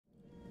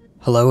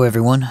Hello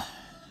everyone,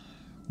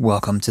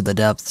 welcome to the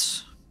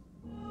depths.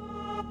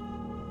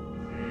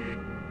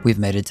 We've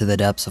made it to the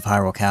depths of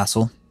Hyrule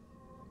Castle.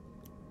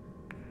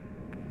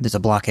 There's a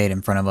blockade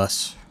in front of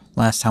us.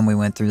 Last time we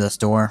went through this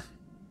door,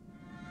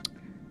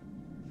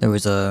 there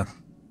was a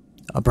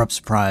abrupt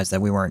surprise that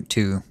we weren't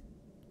too...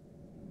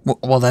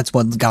 Well, that's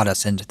what got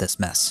us into this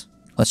mess.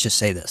 Let's just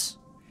say this.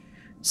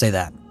 Say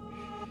that.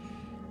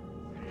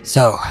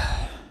 So,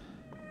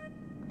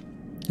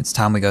 it's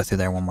time we go through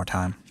there one more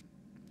time.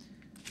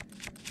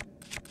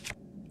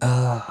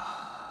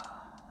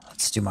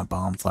 Let's do my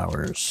bomb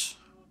flowers.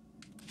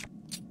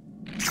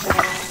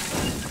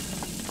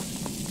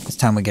 It's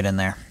time we get in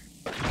there.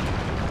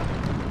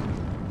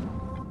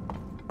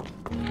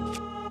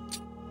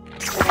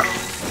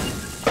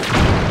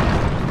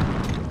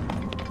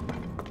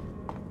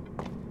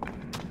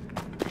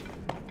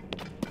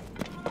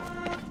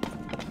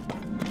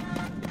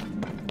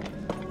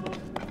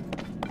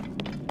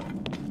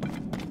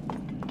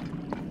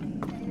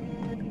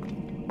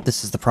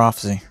 This is the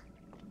prophecy.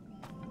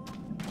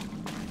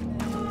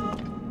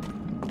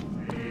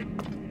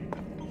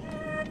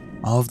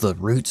 All of the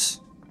roots.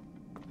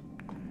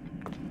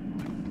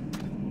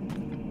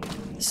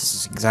 This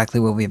is exactly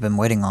what we've been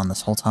waiting on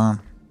this whole time.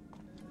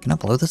 Can I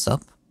blow this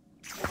up?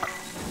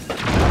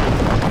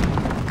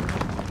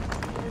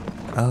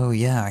 Oh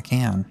yeah, I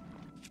can.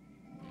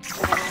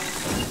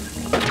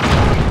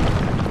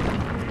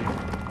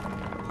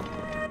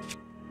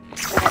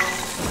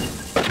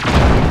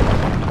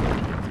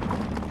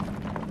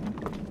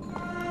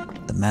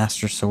 The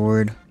Master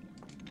Sword.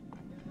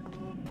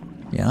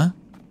 Yeah?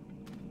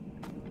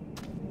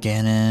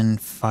 Ganon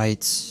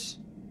fights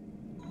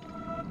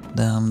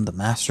them. The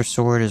Master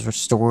Sword is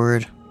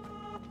restored.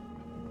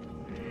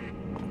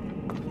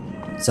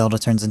 Zelda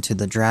turns into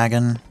the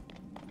Dragon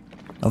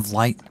of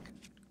Light.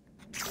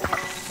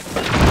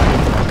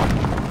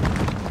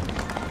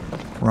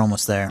 We're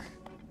almost there.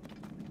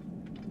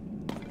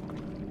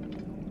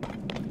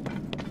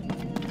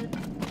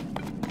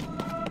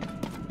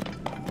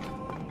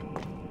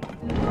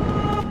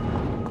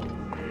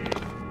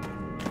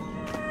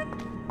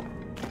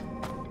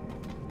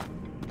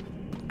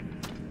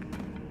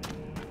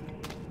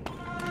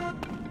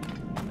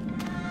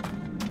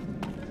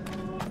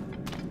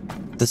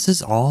 This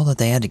is all that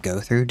they had to go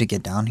through to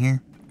get down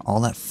here? All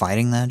that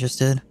fighting that I just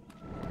did?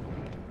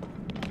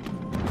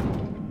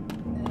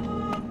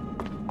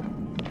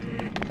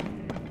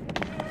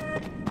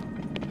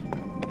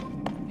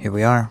 Here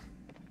we are.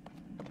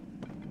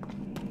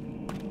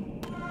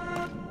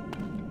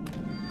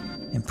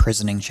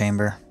 Imprisoning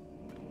chamber.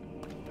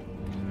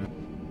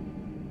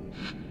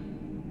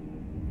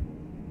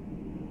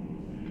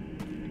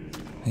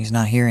 He's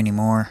not here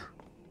anymore.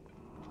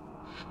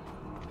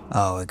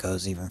 Oh, it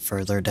goes even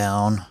further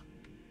down.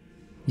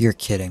 You're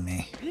kidding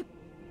me.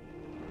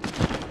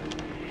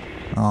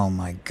 Oh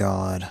my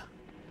god.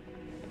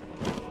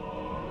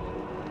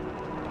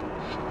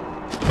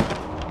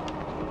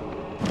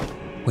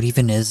 What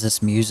even is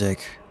this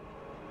music?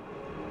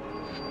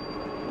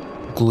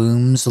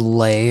 Gloom's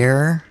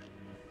Lair?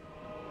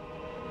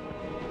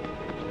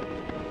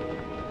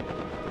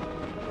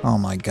 Oh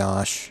my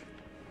gosh.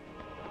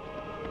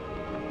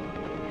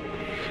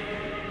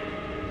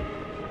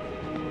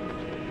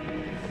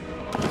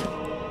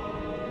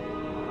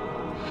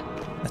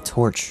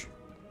 Torch.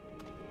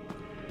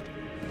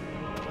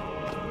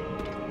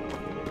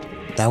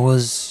 That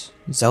was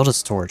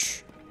Zelda's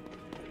torch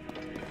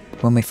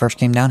when we first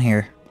came down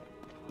here.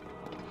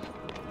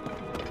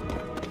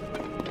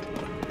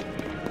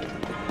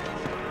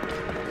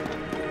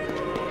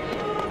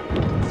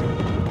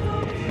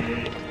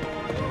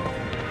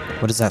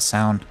 What is that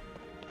sound?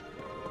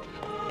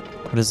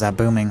 What is that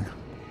booming?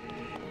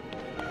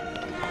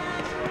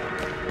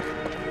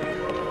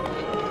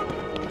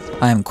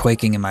 I am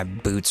quaking in my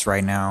boots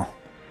right now.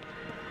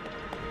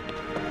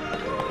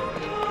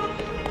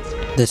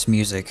 This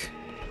music.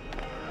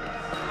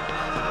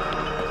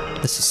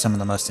 This is some of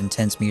the most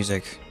intense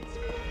music.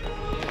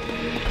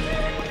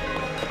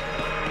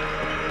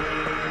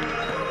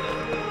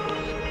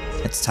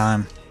 It's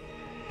time.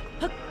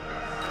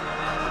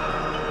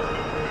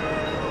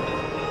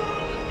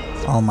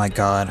 Oh my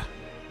god.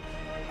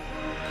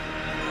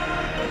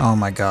 Oh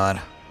my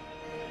god.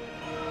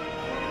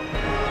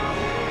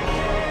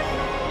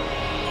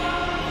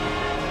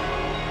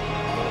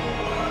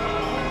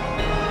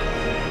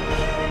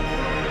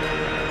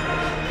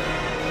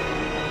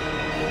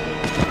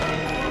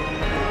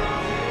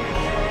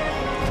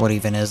 What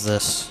even is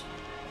this?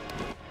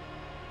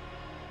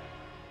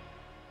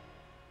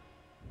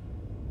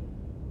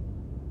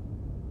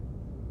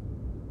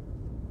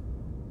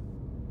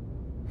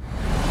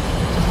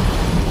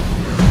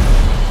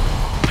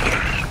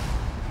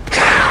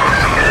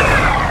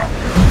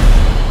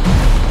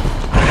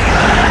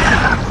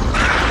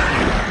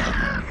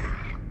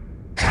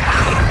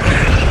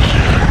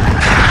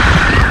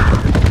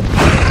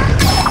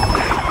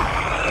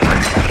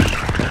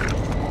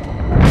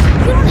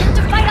 You don't have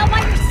to fight all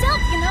by yourself,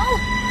 you know?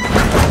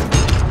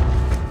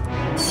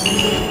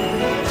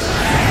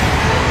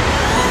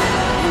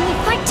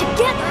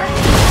 Together,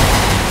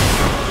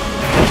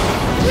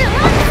 we're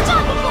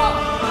unstoppable!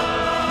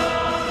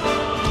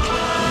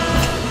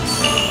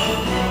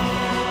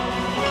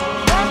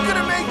 I'm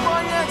gonna make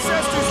my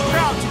ancestors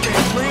proud today,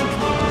 Link!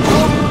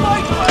 I'll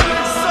fight by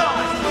your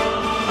side!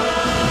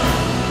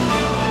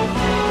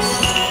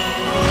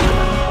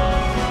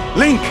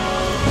 Link!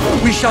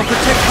 We shall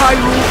protect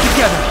Hyrule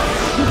together!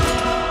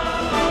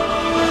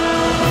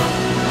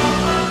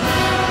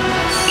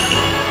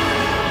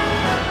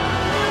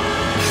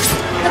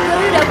 The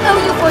Gerudo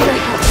owe you for your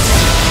help.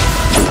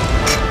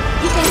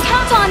 You can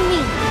count on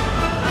me.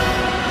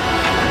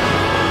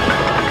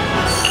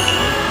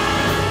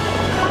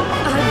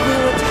 I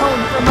will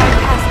atone for my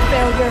past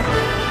failure.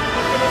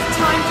 It is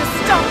time to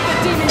stop the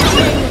Demon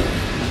King!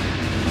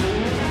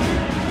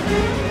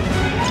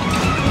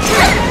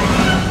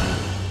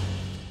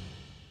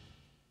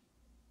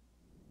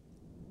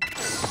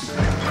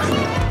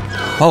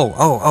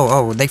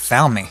 Oh, they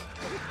found me.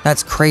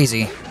 That's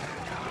crazy.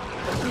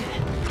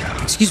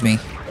 Excuse me.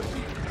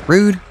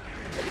 Rude.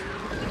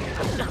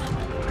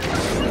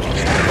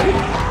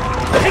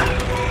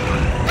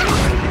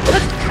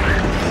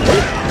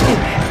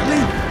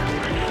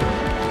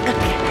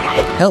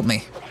 Help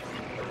me.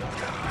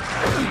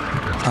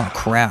 Oh,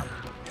 crap.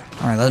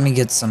 Alright, let me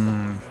get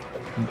some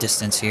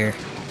distance here.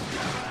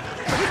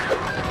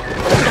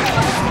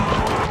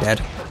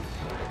 Dead.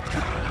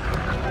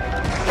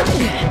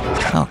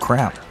 Oh,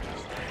 crap.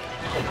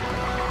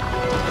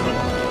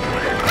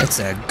 It's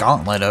a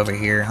gauntlet over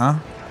here, huh?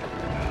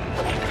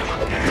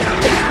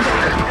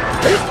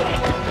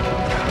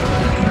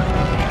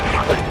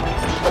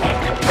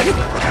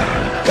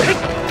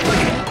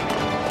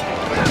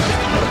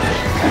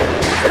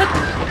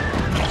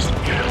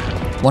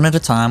 One at a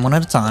time, one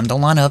at a time.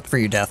 Don't line up for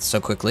your death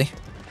so quickly.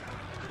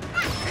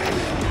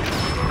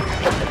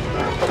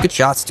 Good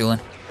shot, Stuhlin.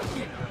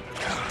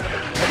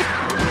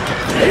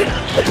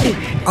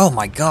 Oh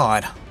my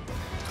god.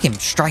 He came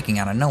striking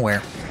out of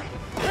nowhere.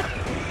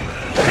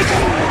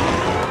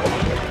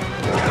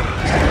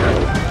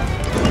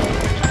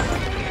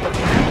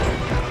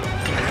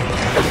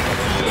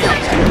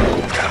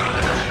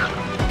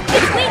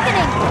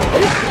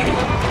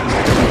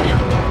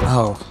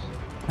 Oh,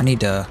 I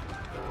need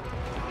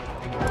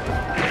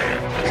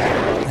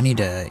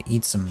to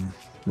eat some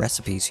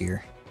recipes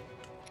here.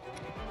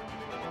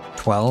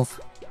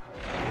 12.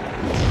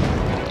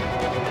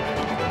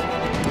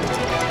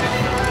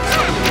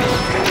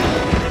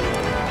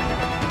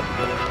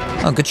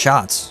 Oh, good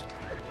shots.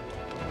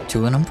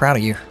 2 and I'm proud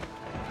of you.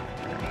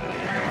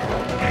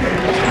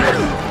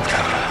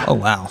 Oh,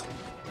 wow.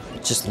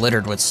 Just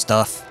littered with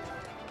stuff.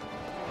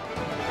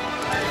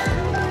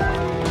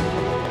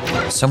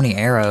 So many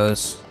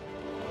arrows.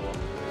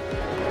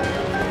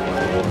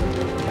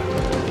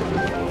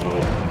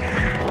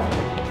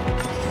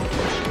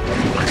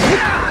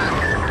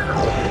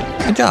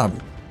 Good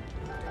job.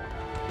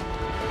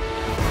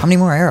 How many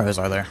more arrows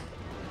are there?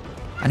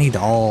 I need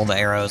all the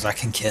arrows I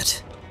can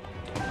get.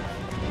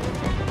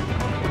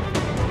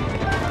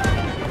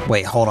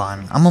 Wait, hold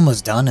on. I'm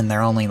almost done and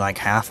they're only like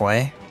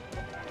halfway?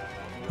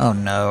 Oh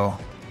no.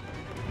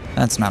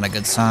 That's not a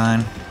good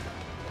sign.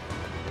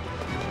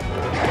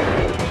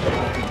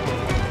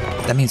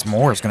 That means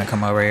more is gonna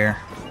come over here.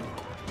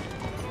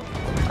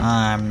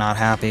 I'm not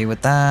happy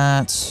with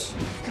that.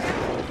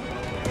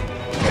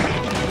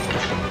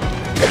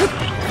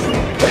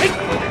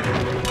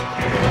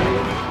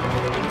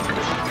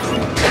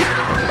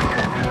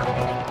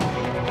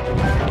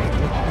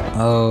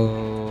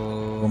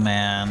 Oh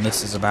man,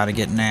 this is about to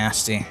get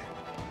nasty.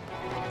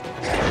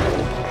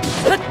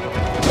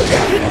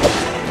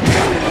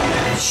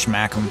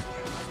 Smack him.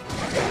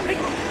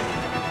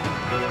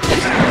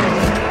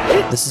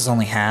 This is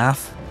only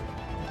half.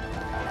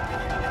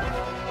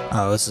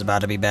 Oh, this is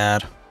about to be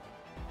bad.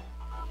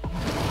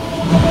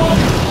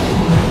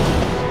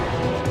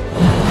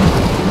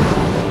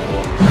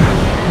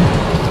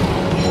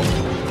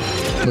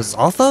 Was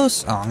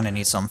Althos? Oh, I'm gonna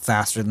need something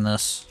faster than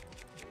this.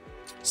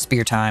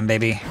 Spear time,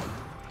 baby.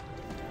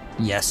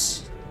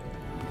 Yes.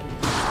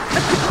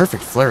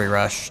 Perfect flurry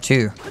rush,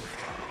 too.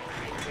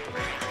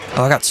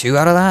 Oh, I got 2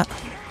 out of that?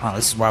 Oh,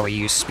 this is why we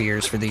use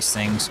spears for these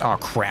things. Oh,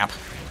 crap.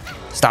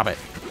 Stop it.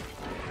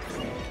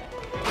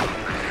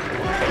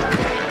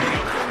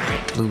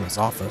 Blue is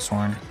Althos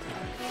horn.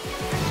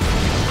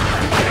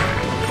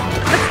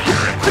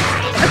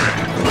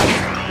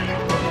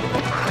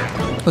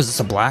 Oh, is this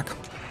a black?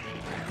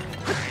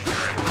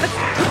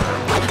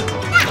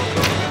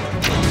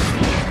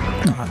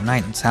 Oh,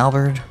 Knight and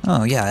Halberd.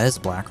 Oh, yeah, it is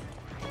black.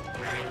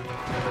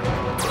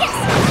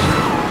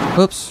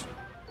 Whoops.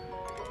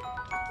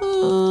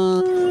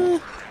 Nah.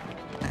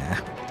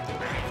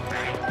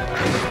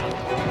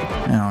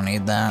 I don't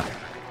need that.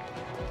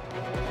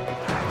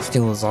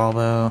 Steal his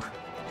elbow.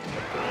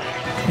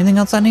 Anything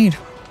else I need?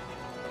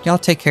 Y'all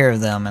take care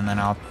of them and then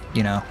I'll,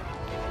 you know,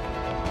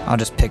 I'll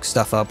just pick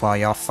stuff up while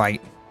y'all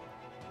fight.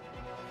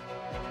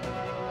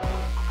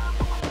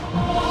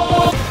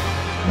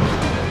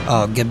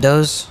 Oh,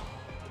 Gibdos?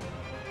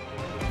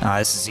 Ah,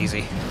 this is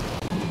easy.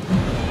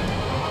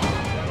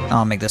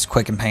 I'll make this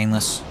quick and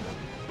painless.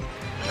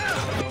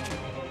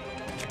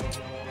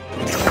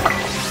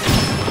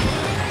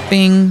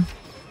 Bing!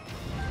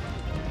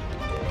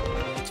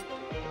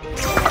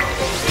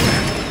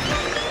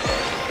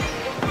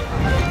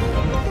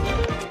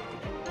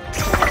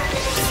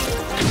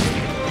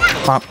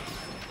 Pop.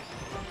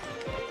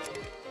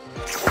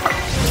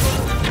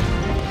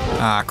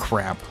 Ah,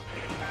 crap.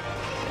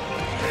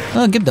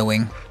 Oh, give the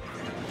wing.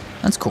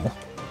 That's cool.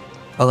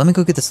 Oh, let me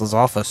go get this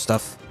Lizalfos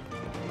stuff.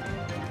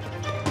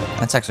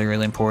 That's actually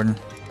really important.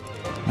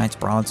 Knight's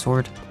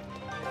Broadsword.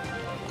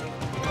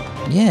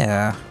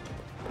 Yeah.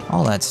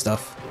 All that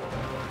stuff.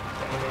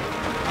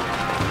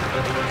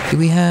 Do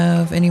we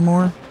have any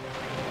more?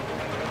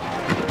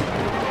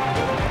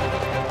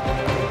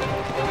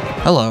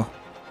 Hello.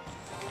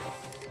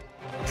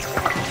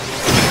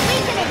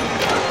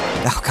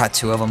 Oh, got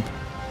two of them.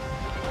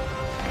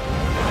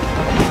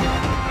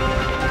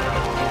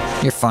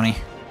 You're funny.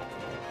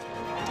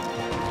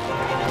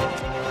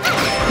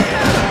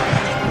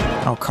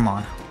 Oh, come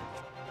on.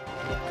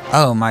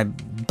 Oh, my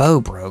bow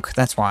broke.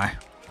 That's why.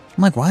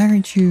 I'm like, why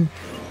aren't you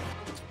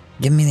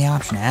giving me the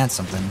option to add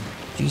something?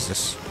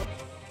 Jesus.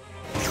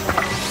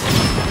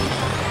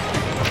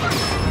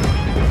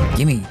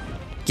 Gimme.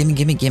 Gimme,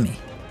 gimme, gimme.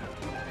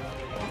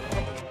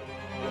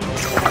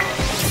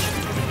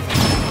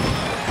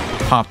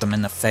 Popped them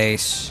in the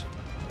face.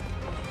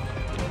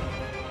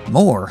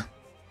 More?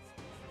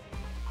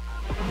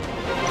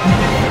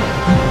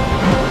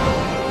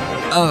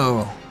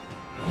 Oh.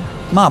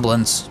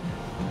 Moblins.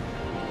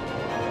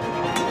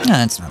 Nah,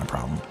 that's not a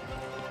problem.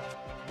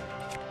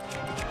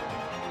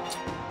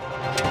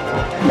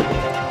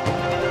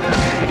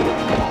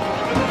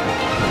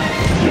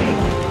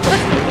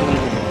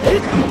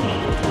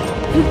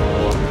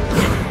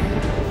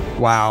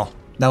 Wow,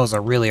 that was a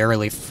really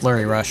early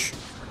flurry rush.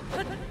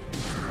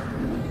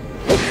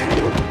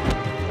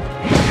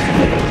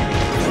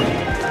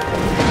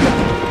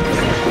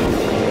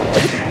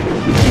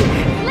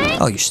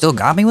 Oh, you still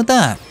got me with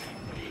that?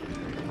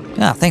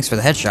 Yeah, thanks for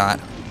the headshot.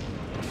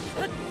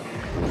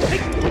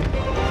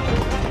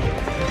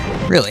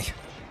 Really?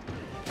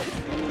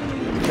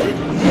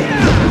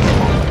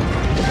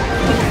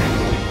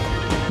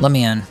 Let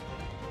me in.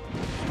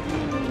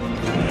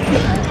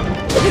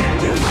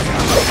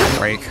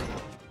 Break.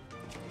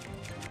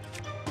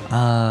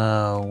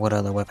 What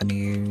other weapon to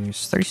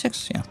use?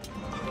 36? Yeah.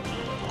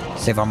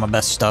 Save all my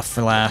best stuff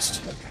for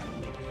last.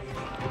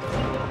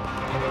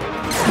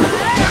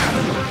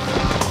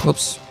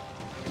 Whoops.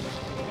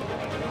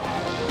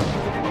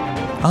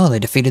 Oh, they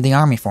defeated the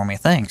army for me.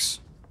 Thanks.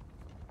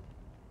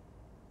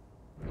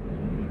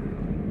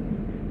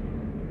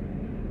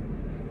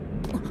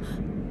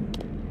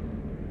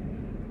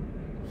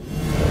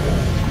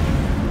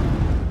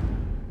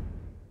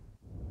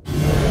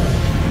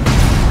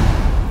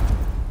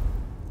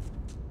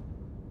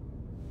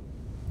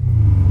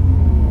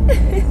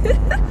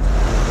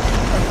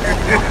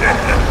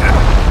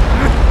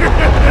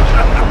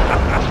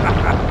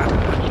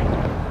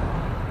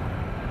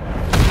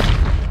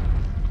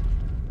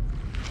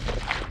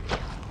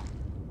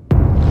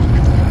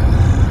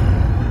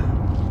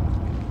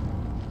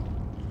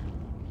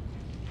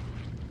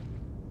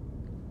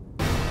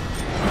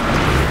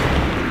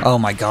 Oh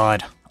my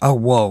god. Oh,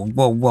 whoa,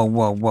 whoa, whoa,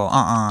 whoa,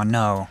 whoa.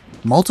 No.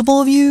 Multiple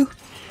of you?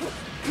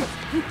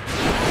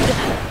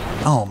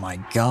 Oh my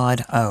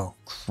god. Oh,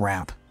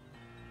 crap.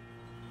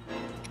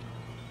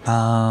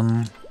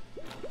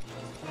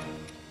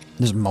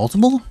 There's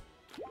multiple?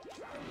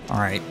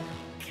 Alright.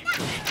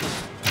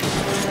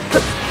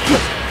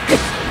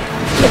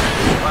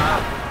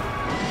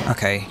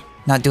 Okay.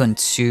 Not doing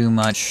too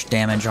much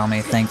damage on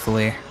me,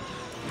 thankfully.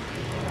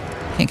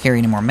 Can't carry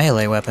any more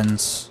melee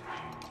weapons.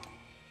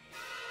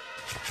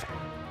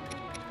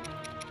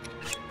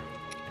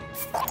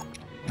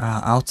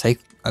 I'll take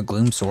a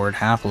Gloom Sword,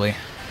 happily.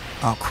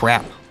 Oh,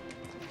 crap.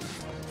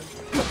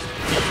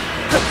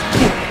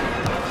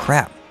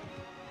 Crap.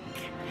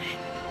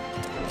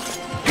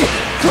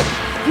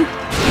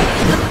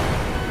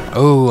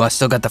 Oh, I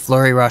still got the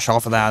Flurry Rush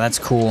off of that. That's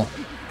cool.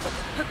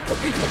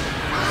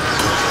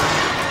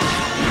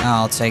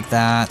 I'll take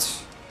that.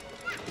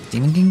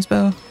 Demon King's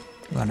Bow?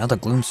 Ooh, another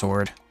Gloom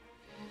Sword.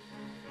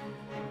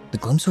 The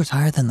Gloom Sword's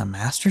higher than the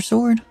Master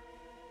Sword?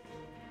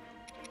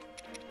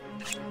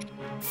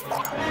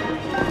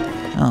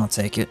 I'll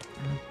take it.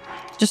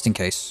 Just in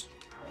case.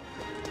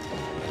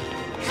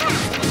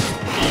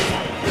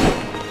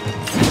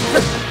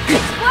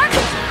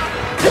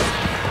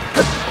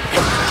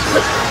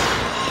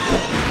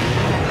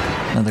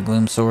 Another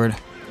Gloom Sword.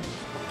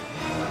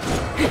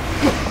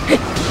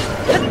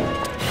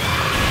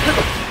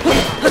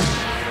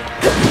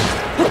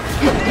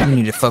 You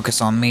need to focus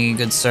on me,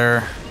 good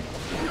sir.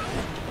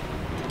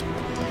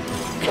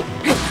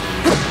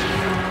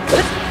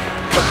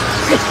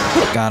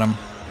 Got him.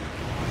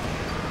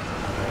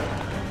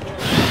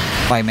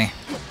 Fight me.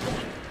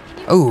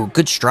 Oh,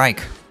 good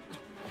strike.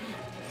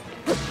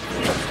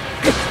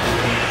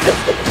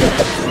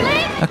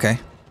 Okay.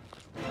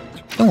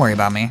 Don't worry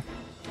about me.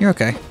 You're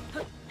okay.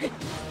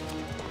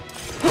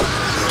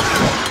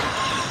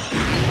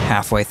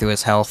 halfway through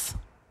his health.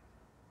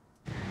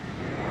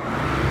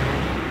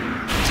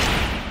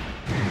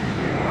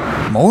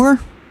 More?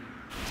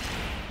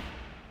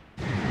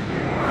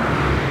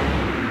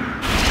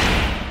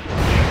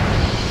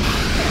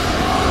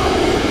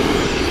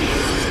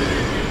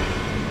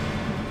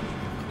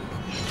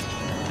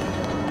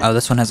 Oh,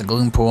 this one has a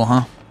gloom pool,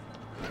 huh?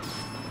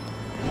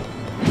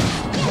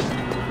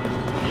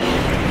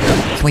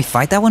 Can we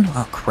fight that one?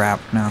 Oh crap,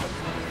 no.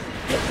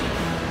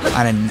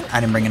 I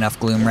didn't bring enough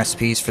gloom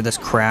recipes for this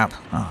crap.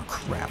 Oh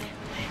crap.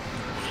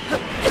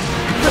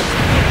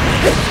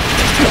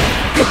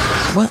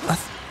 What?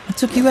 I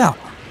took you out.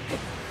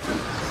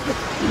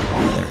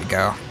 There we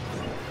go.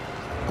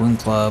 Gloom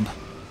Club.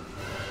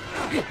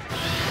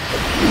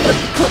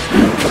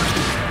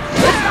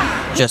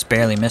 Just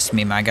barely missed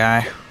me, my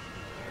guy.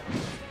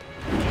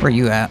 Where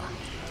you at?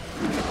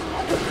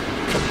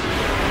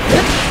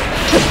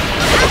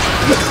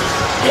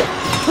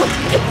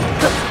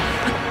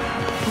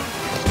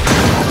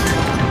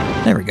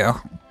 There we go.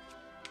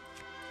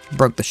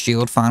 Broke the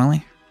shield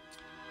finally.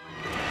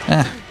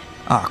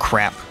 Oh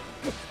crap.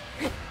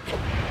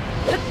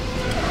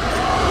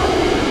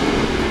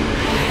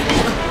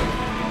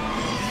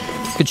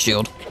 Good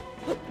shield.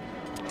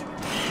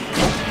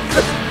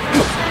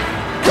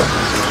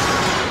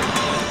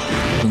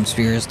 Boom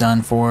sphere is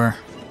done for.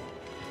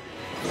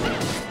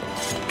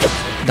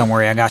 Don't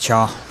worry, I got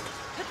y'all.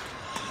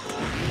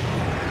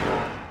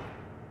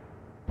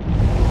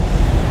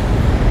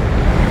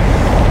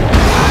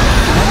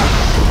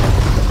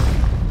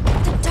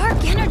 The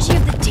dark energy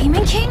of the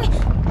Demon King?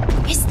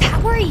 Is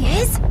that where he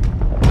is?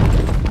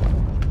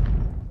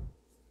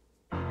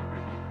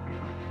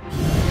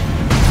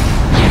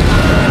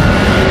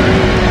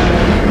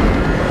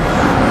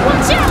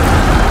 Watch out!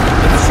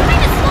 It's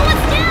trying to slow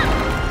us down!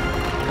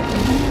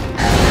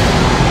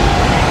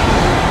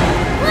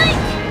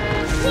 Link!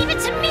 Leave it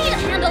to me to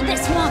handle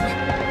this one!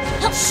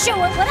 I'll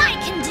show it what I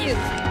can do!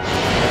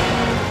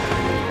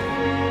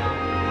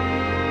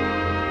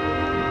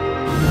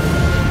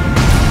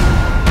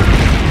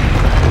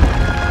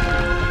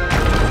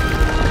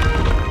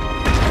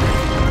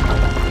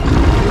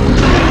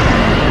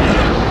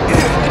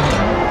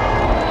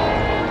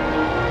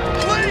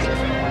 Link!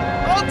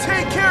 I'll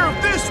take care of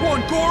this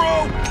one,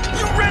 Goro!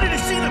 You ready to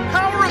see the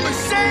power of the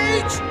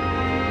Sage?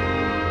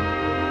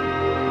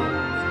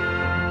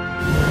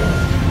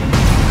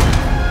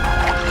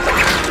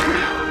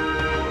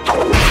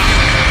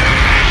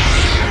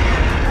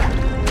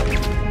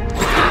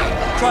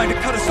 Trying to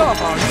cut us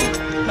off, are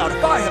you? Not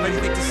if I have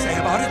anything to say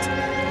about it.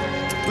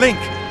 Link,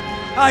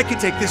 I can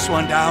take this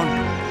one down.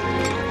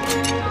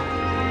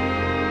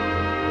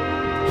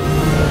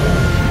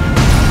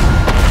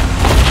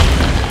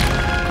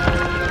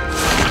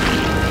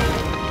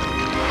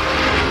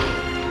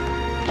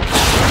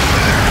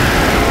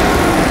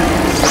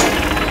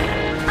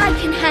 I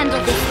can handle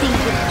this thing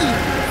with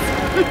ease.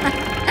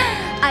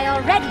 I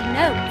already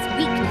know its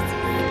weaknesses.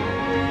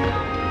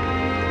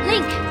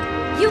 Link,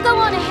 you go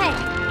on ahead.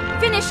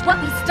 Finish what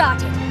we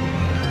started.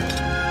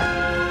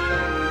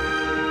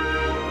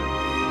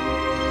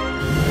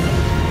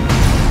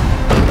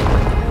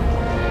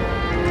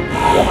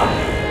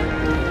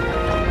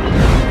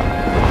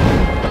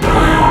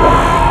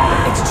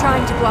 It's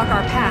trying to block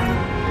our path.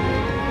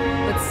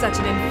 But such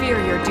an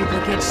inferior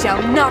duplicate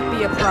shall not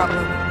be a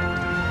problem.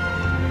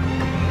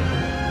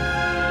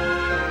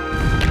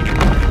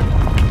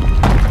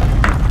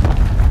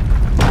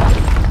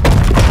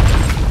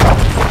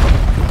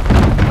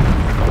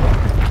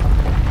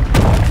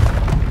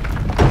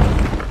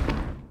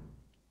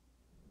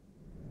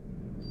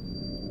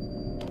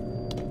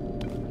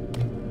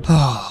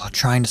 Oh,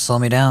 trying to slow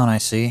me down, I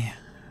see.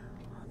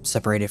 I'm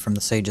separated from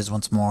the sages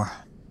once more.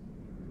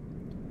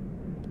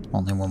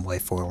 Only one way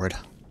forward.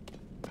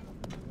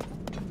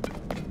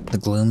 The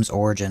Gloom's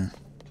origin.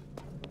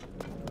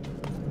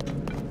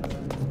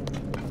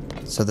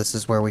 So this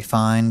is where we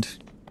find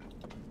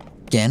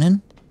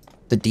Ganon?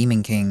 The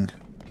Demon King.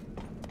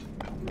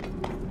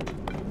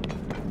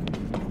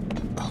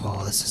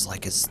 Oh, this is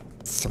like his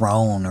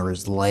throne or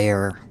his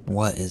lair.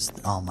 What is...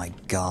 Oh my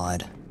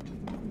god.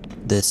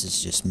 This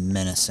is just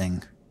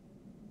menacing.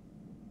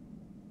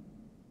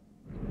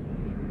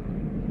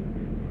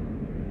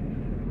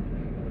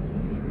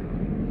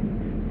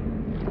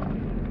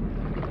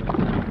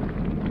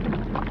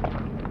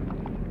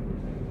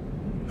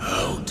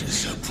 How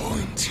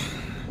disappointing.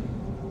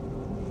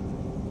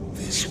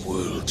 This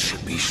world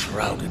should be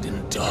shrouded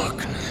in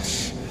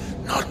darkness,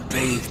 not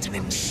bathed in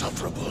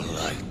insufferable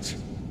light.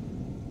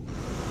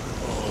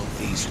 All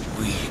these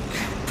weak,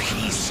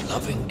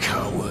 peace-loving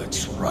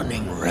cowards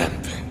running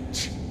rampant.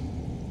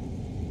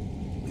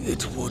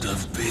 It would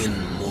have been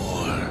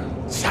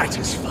more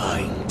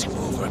satisfying to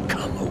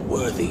overcome a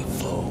worthy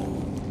foe.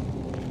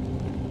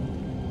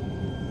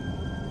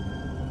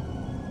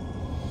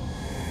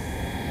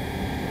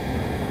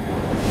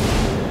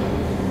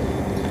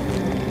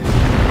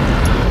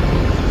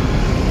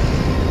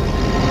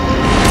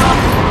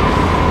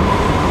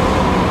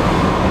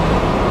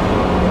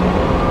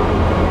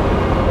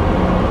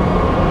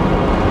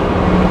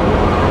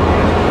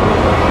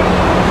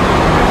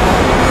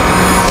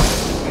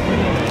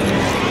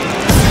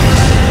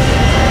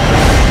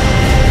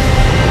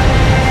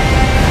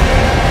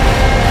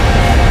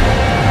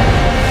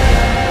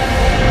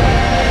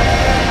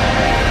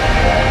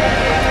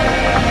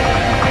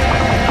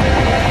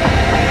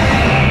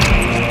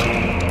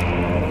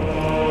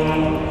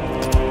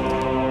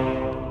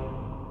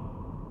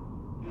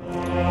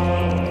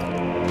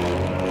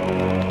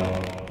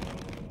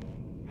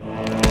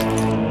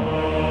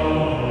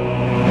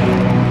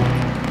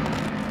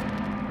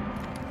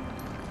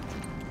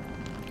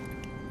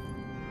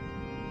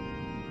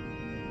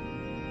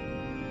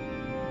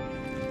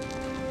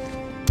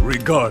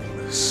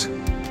 Regardless,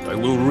 I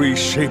will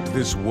reshape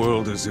this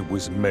world as it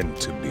was meant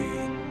to be.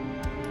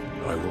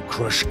 I will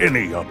crush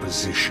any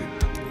opposition.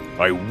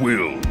 I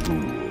will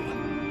rule.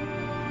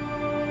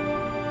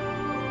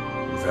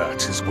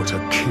 That is what a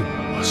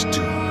king must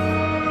do.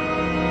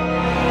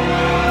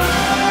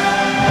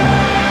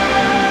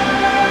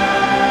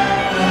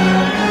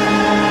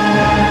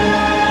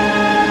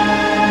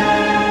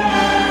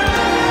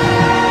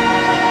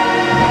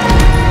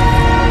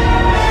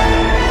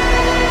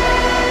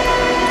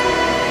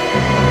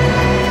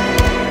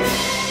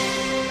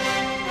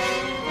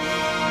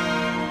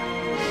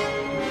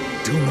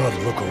 Do not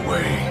look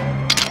away.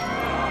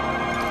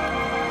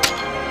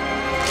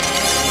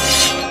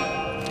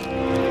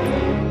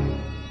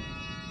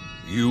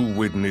 You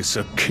witness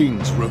a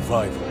king's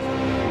revival.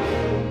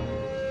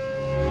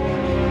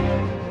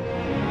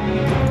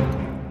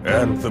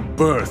 And the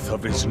birth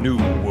of his new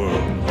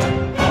world.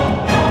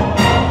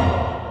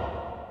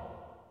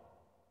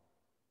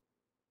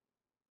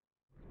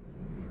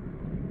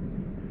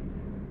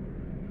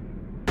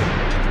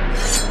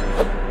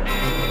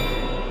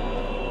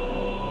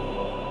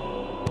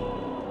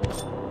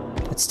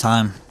 It's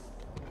time.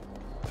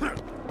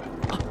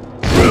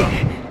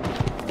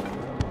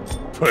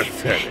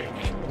 Pathetic.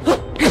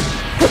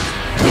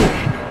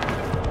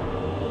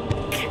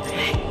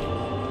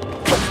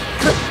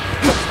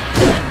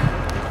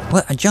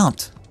 What? I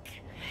jumped.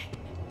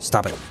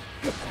 Stop it.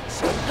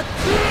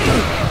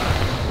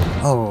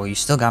 Oh, you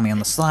still got me on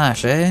the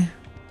slash, eh?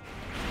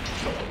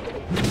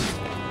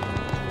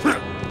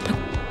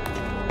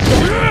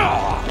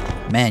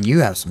 Man, you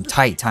have some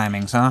tight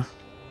timings, huh?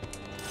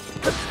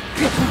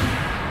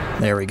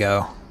 There we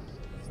go.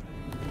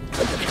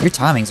 Your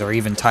timings are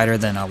even tighter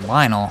than a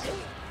Lionel.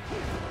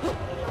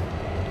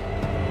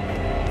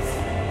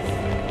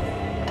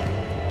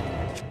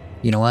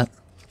 You know what?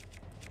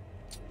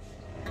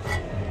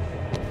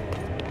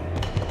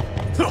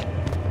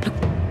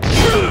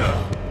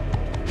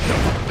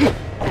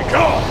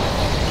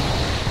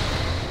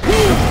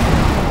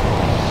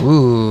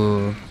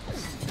 Ooh.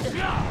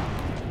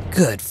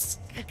 Good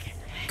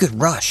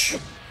rush.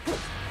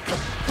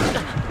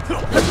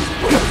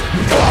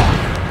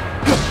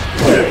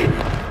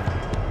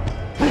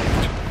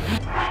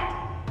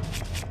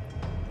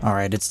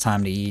 Alright, it's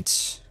time to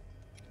eat.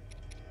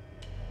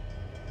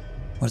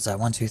 What is that?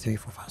 1, 2, 3,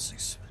 4, 5,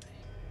 6, 7,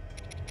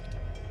 8.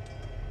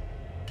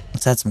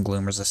 Let's add some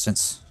gloom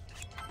resistance.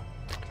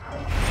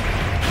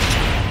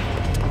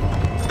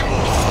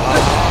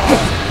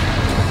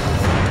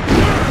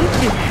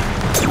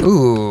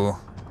 Ooh.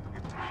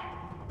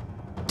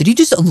 Did he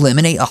just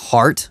eliminate a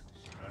heart?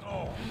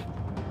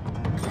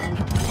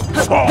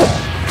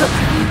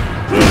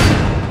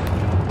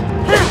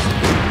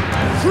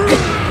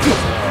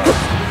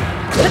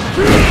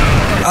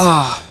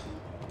 Ah.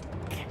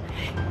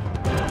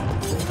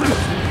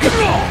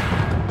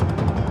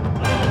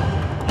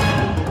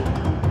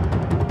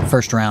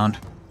 First round.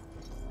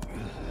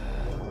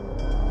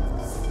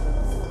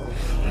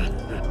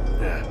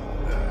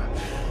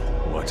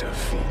 What a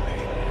feeling.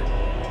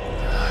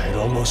 I'd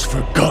almost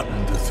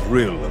forgotten the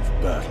thrill of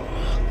battle.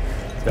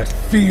 That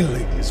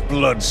feeling as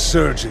blood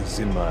surges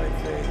in my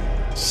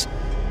veins.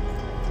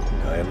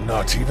 I am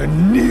not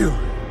even nearing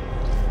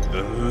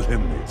the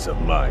limits of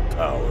my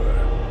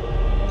power.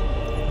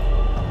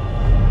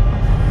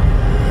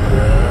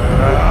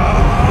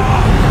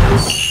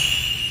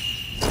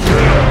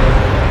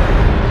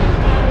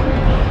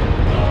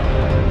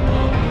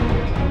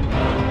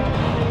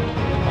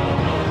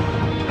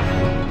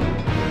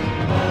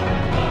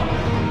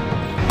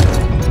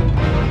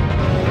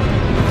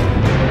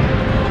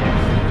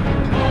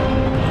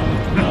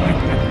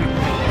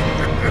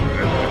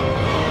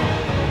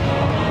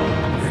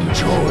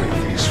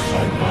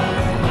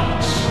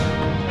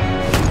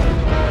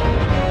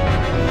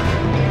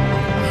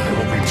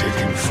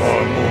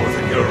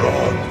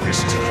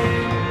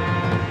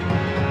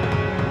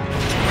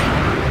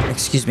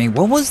 Excuse me,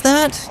 what was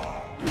that?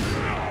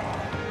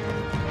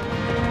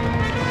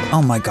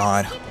 Oh my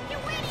god.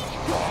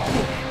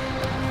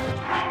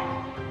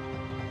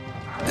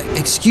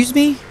 Excuse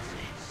me? Show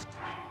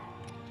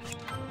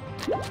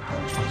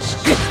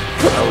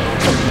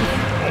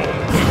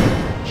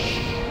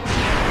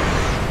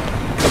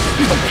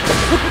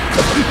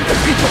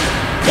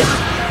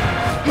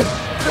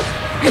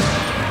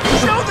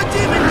the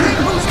Demon King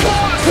who's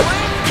boss,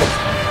 Link!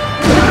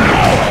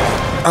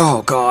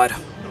 Oh god.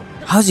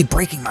 How's he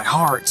breaking my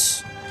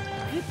hearts?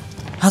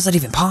 How's that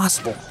even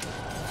possible?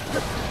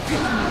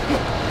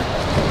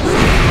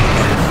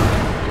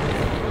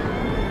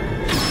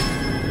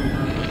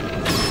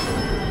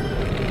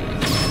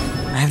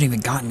 I haven't even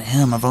gotten to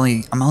him.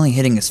 I'm only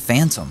hitting his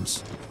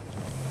phantoms.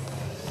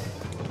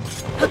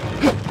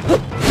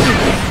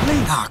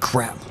 Ah,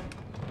 crap.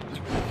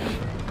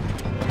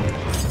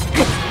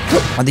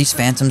 Are these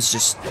phantoms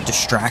just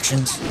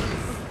distractions?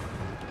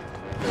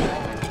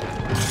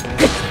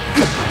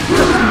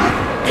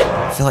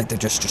 I feel like they're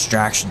just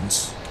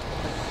distractions.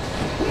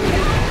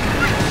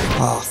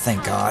 Oh,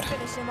 thank God.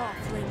 Finish him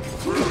off, Link.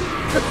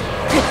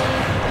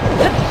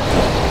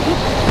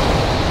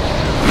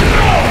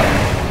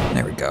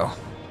 go.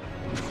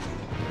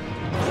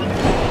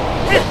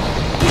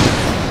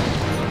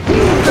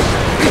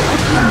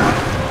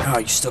 Oh,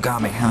 you still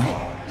got me, huh?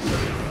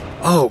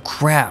 Oh,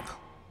 crap.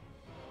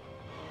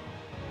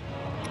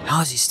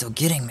 How is he still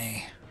getting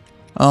me?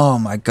 Oh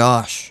my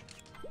gosh.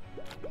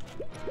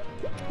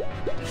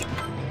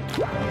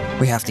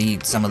 We have to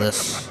eat some of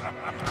this.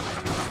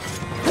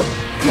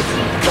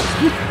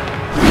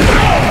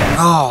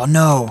 Oh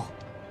no.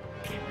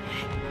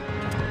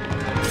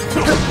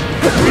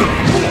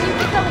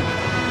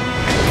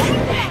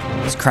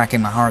 It's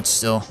cracking my heart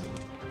still.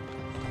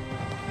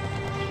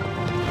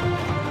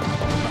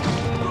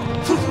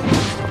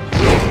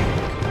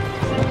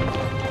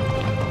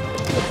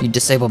 You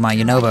disabled my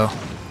Yunobo.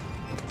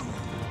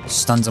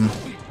 Stuns him.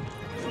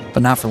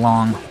 But not for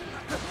long.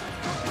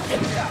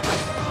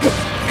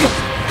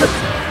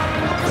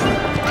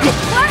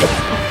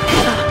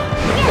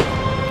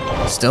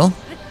 Still?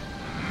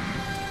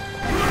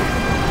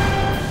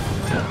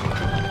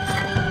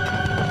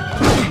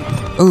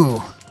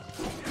 Ooh.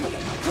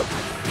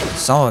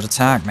 Solid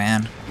attack,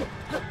 man.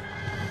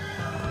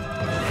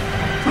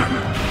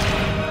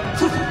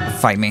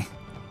 Fight me.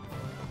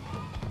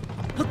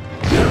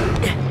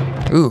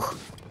 Ooh.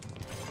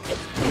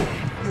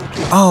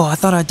 Oh, I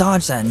thought I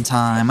dodged that in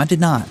time. I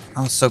did not.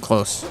 I was so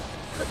close.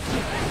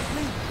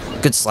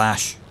 Good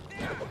slash.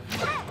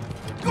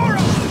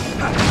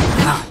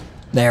 Ah,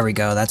 there we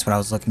go. That's what I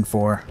was looking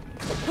for.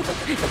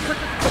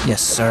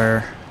 Yes,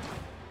 sir.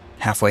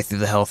 Halfway through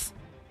the health.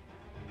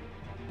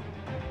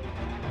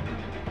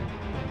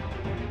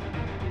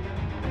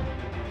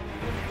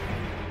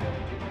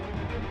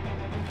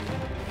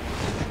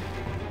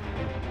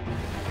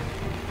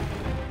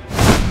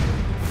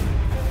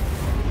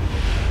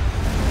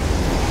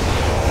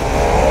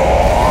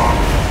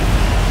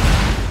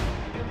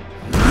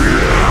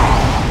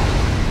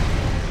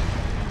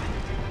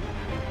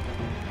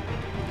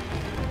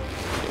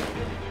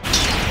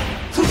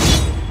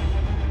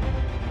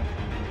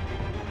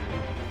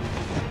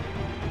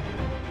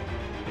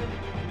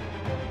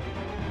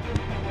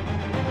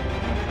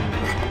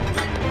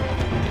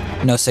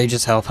 No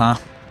Sage's help, huh?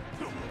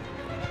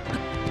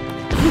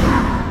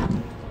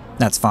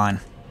 That's fine.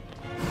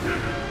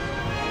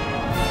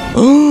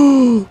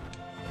 Oh!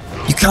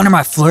 You counter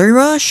my Flurry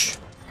Rush?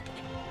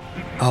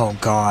 Oh,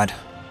 God.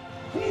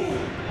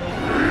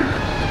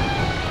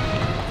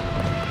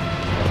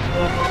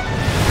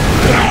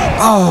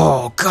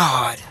 Oh,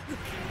 God.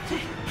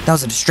 That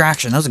was a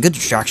distraction. That was a good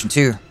distraction,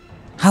 too.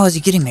 How is he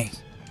getting me?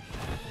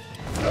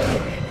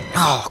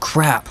 Oh,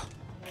 crap.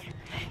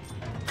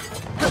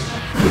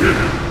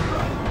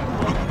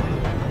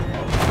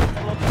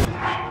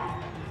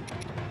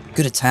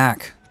 Good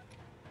attack.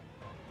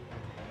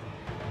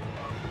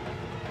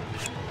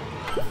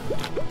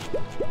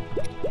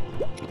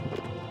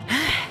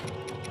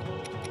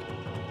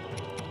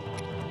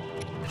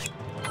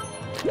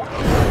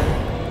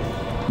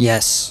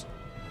 Yes.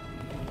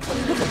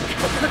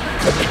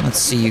 Let's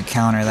see you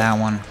counter that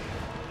one.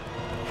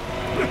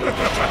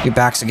 Your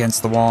back's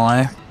against the wall,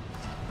 eh?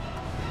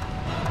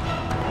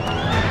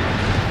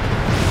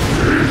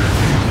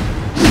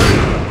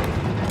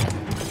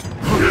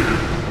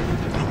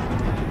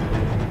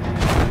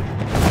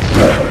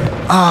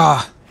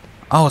 Ah!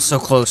 Oh, so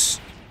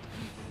close.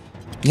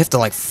 You have to,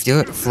 like,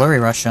 Flurry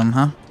Rush him,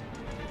 huh?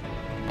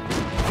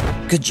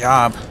 Good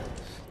job.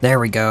 There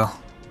we go.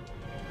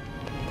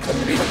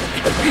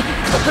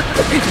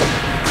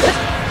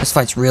 This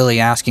fight's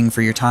really asking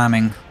for your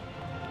timing.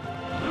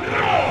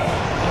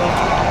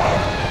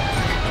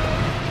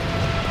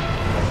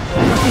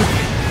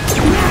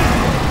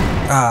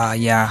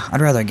 Yeah. I'd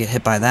rather get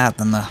hit by that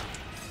than the...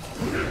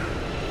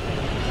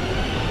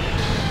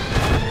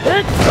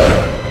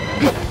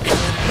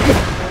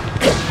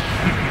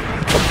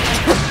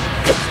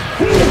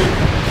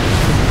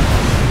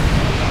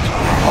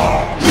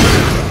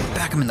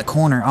 Back him in the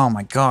corner. Oh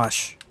my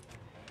gosh.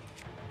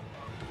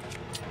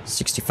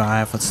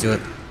 65. Let's do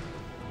it.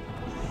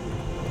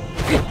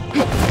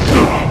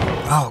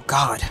 Oh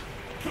God.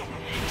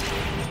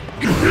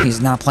 He's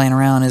not playing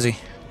around, is he?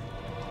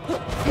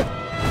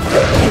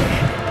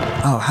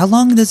 Oh, how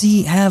long does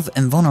he have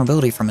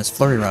invulnerability from his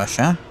Flurry Rush,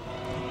 huh?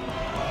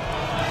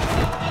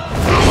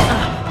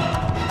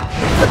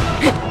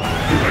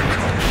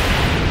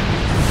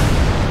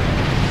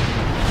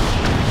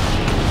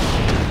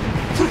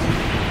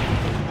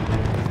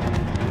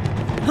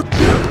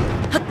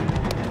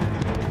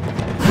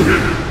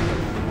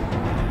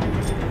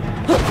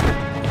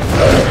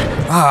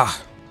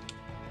 Ah!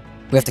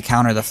 We have to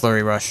counter the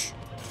Flurry Rush.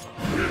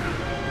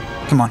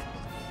 Come on.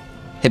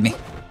 Hit me.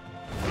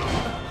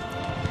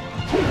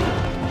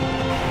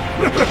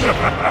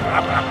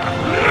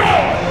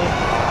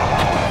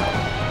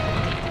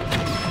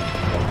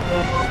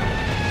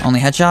 Only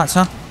headshots,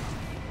 huh?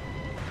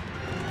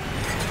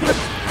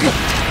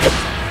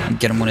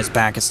 Get him when his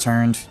back is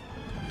turned.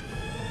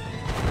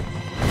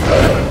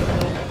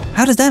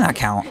 How does that not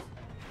count?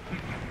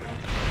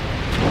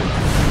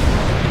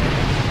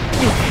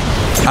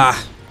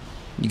 Ah,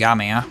 you got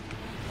me, huh?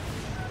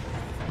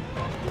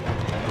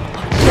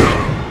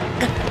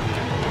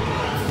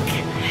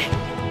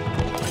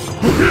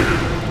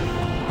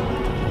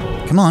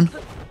 Come on.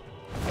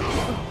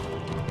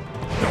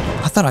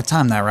 I thought I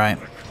timed that right.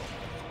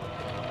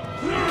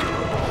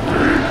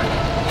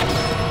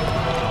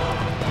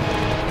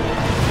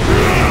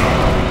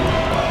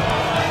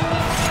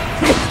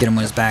 Get him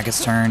when his back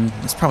is turned.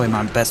 It's probably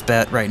my best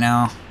bet right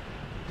now.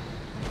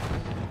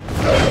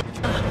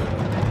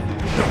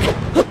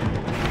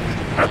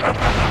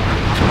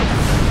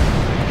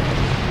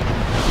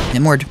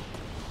 Inward.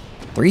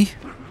 3.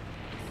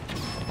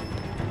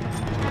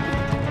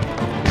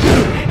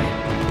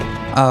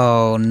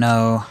 Oh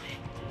no.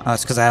 Oh,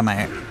 it's because I have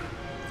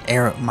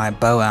my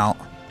bow out.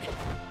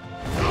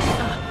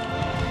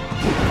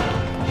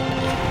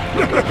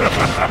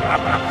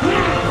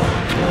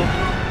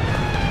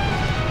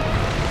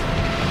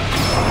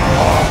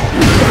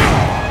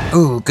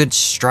 Ooh, good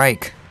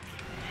strike.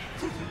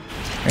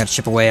 I gotta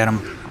chip away at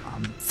him.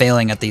 I'm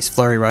failing at these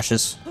flurry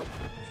rushes.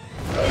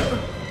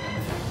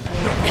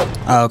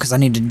 Oh, because I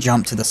need to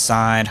jump to the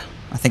side.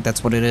 I think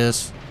that's what it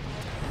is.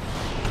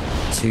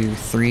 2,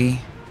 3.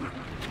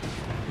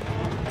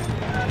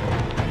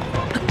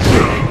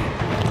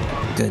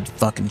 Good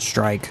fucking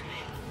strike.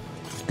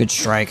 Good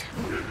strike.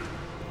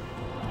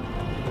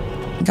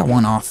 I got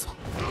one off.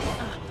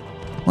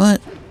 What?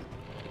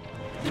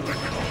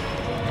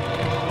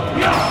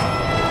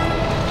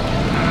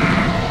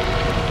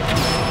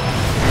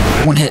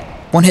 One hit.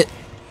 One hit.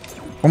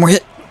 One more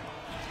hit.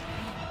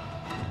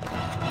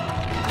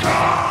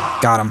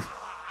 Got him.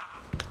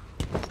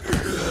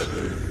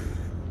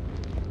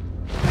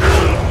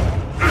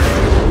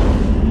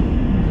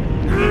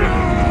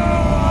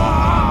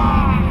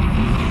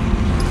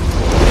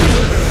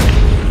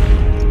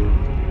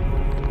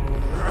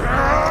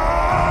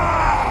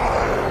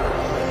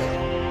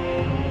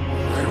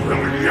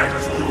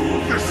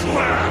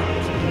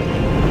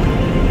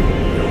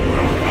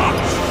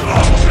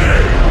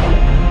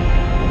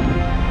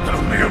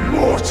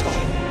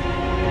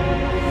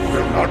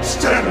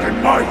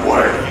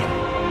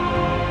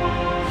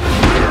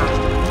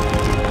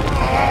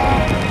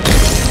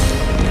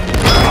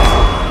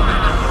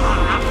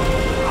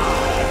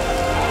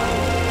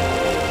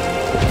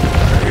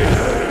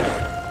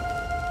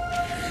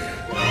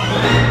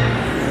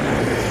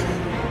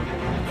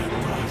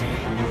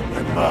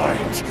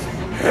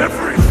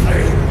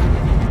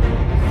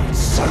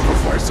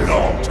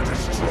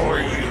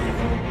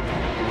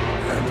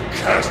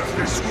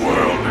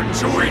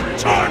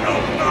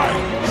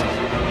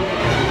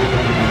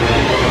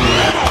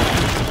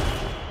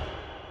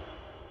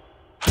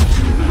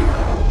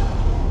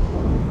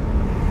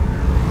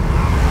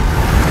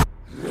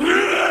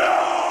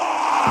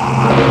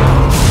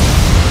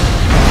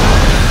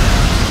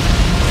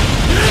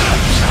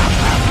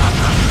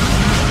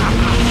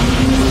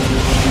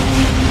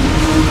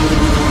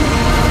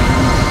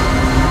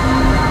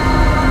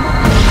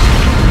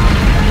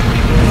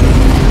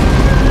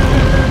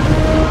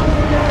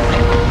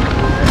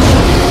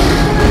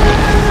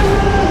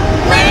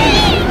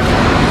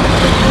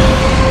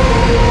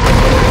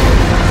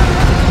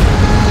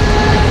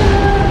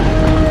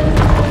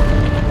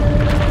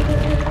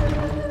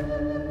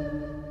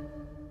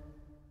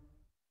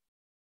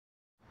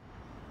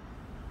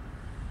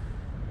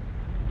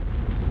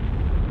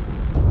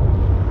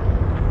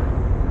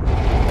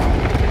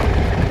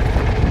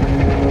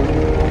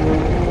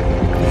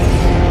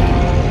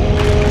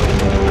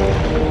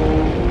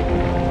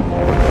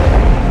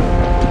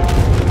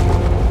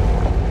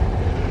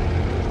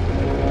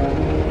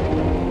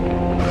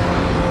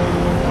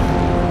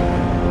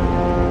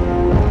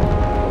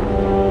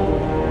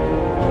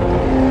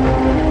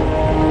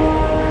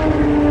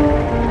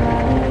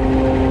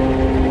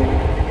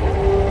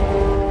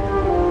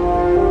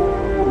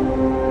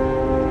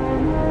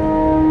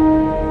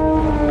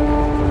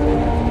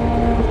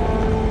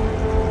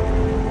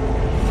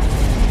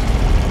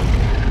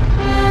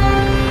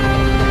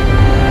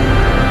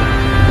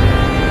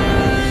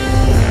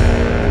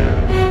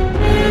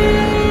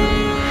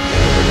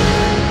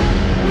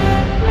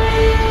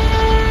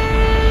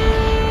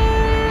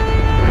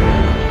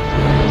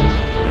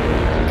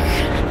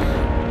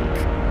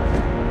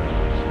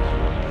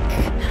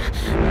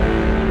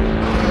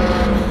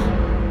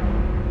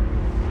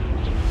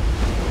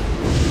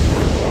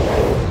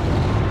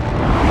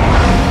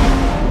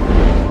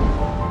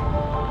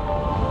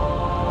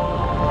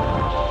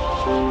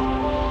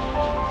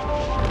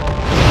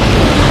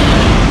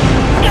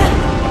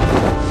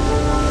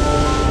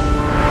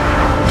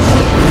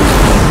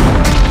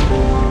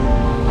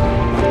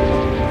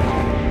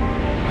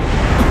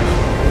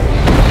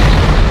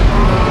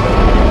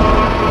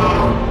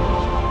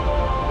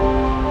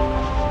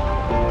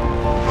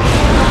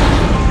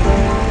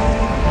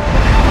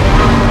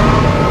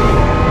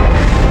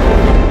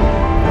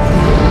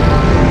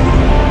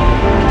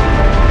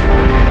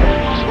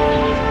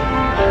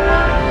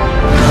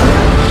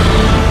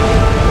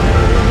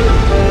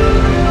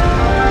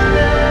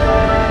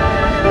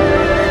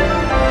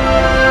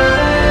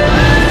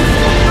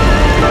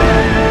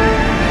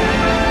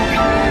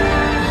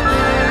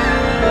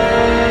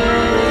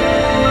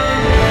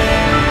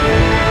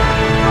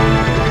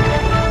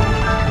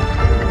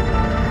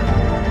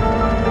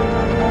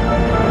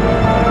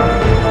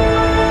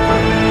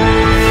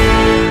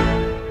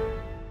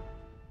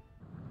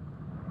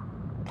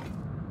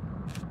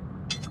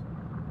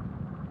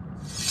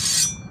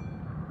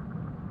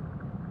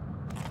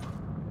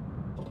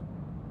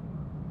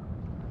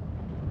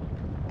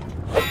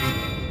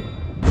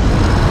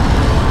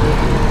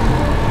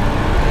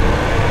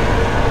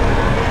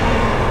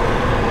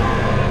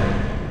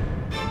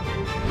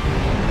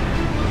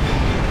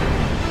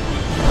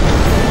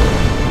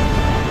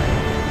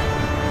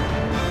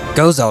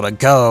 Go, Zelda,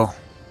 go!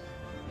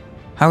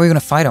 How are we gonna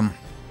fight him?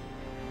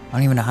 I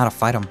don't even know how to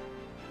fight him.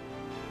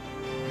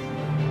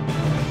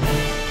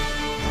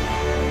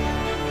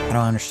 I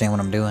don't understand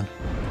what I'm doing.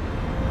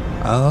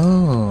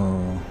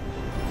 Oh.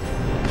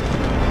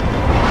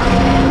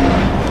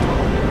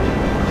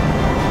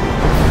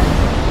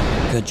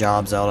 Good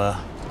job, Zelda.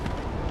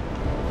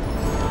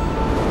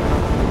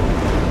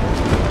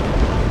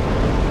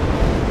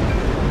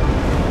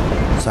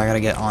 So I gotta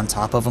get on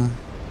top of him,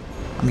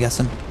 I'm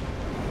guessing.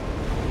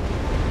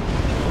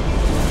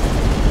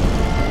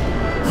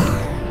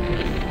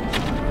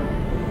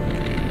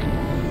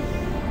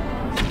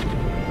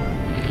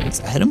 Does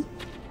that hit him?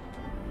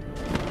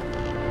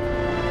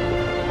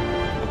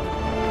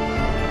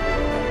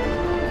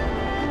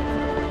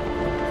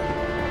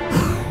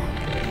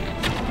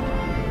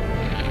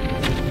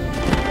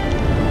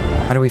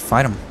 How do we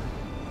fight him?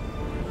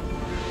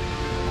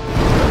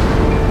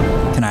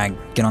 Can I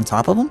get on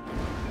top of him?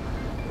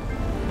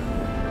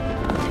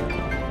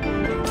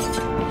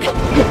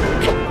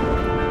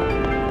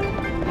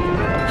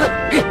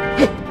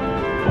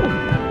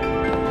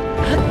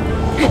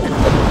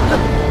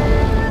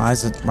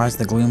 Why is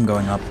the gloom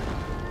going up?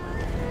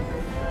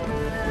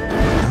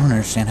 I don't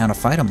understand how to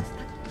fight him. Do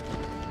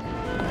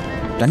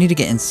I need to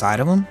get inside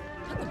of him?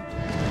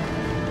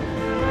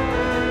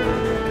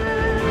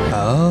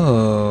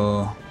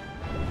 Oh.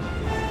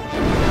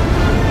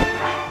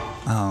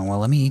 Oh, well,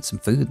 let me eat some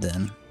food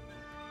then.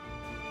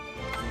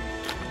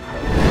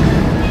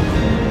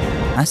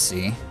 I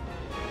see.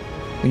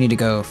 We need to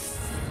go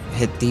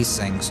hit these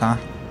things, huh?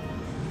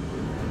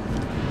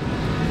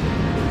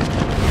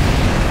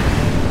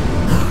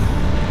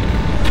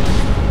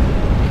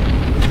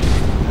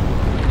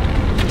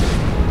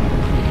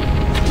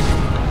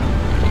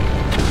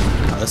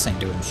 Oh, this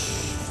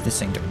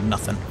ain't doing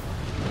nothing.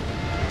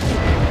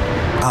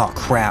 Oh,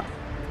 crap.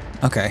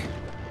 Okay.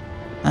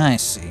 I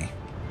see.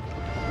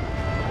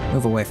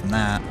 Move away from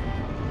that.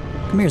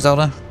 Come here,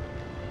 Zelda.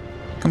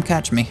 Come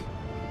catch me.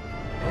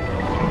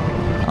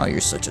 Oh,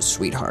 you're such a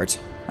sweetheart.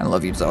 I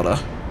love you,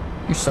 Zelda.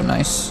 You're so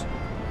nice.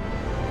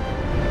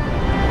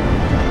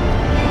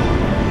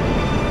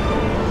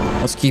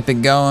 Let's keep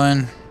it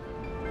going.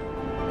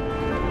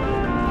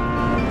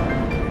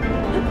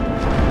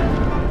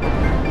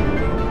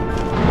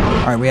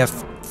 Alright, we have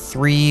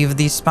 3 of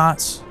these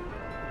spots.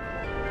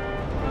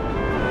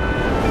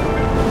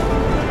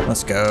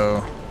 Let's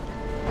go.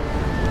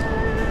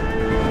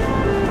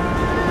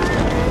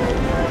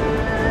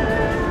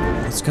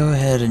 Let's go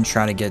ahead and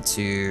try to get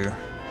to...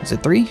 Is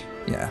it 3?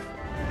 Yeah.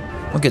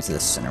 We'll get to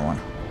this center one.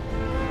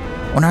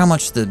 Wonder how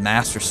much the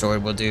Master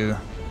Sword will do.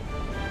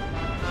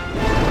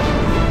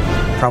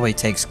 Probably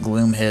takes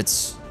gloom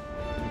hits.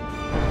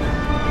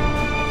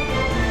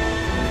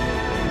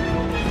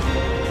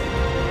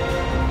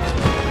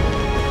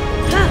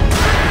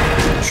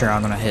 Sure,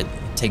 I'm gonna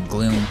take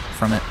gloom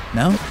from it.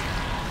 No?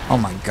 Oh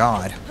my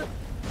god.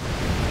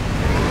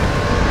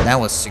 That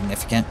was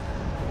significant.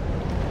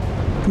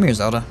 Come here,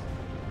 Zelda.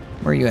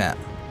 Where are you at?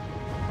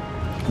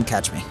 Come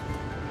catch me.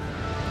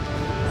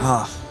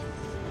 Oh.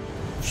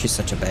 She's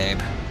such a babe.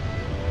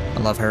 I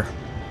love her.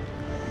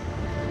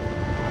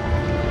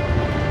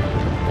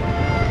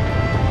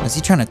 Is he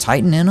trying to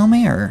tighten in on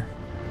me, or?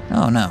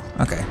 Oh, no.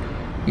 Okay.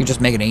 You're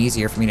just making it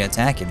easier for me to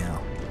attack you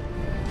now.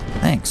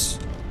 Thanks.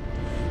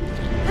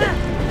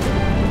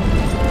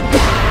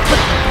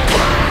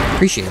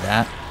 Appreciate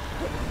that.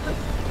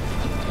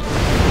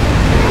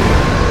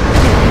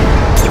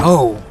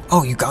 Oh!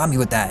 Oh, you got me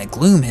with that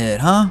gloom hit,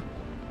 huh?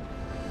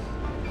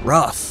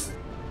 Rough.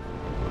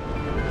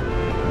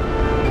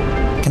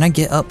 Can I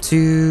get up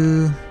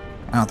to...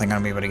 I don't think I'm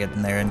gonna be able to get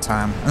in there in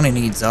time. I'm gonna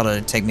need Zelda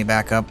to take me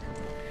back up.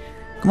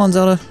 Come on,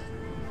 Zelda.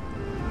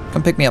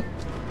 Come pick me up.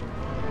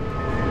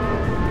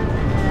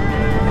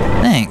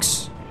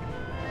 Thanks.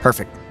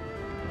 Perfect.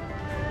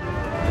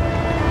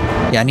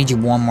 Yeah, I need you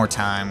one more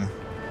time.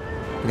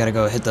 We gotta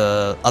go hit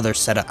the other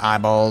set of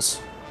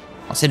eyeballs.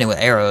 I was hitting it with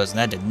arrows, and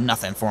that did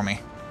nothing for me.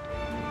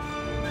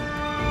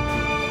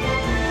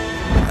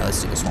 Alright,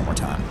 let's do this one more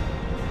time.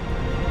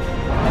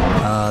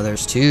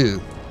 There's 2.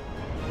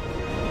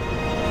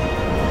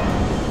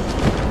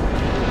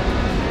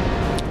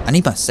 I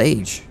need my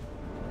sage.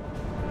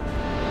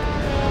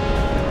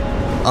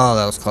 Oh,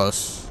 that was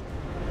close.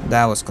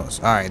 That was close.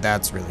 Alright,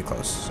 that's really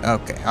close.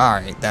 Okay,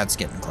 alright, that's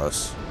getting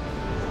close.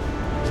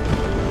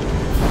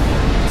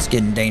 It's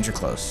getting danger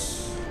close.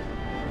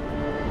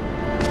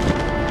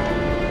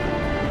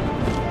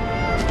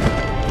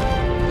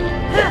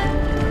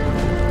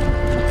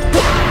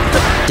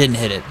 Didn't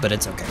hit it, but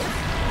it's okay.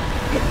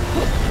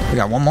 We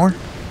got one more?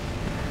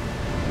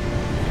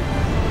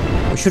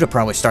 We should have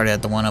probably started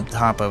at the one up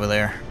top over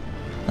there.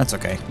 That's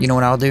okay. You know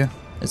what I'll do?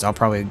 Is I'll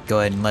probably go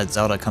ahead and let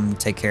Zelda come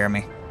take care of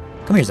me.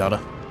 Come here,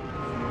 Zelda.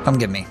 Come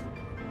get me.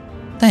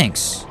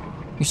 Thanks.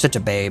 You're such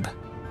a babe.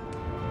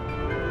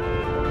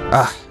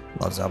 Ah,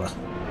 love Zelda.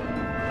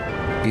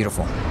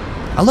 Beautiful.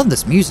 I love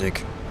this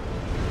music.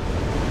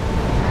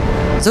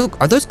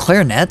 Are those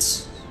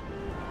clarinets?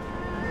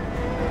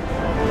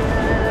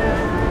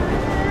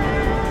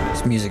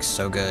 This music's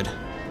so good.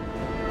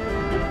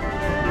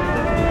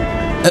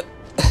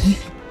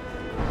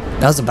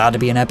 That was about to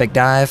be an epic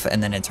dive,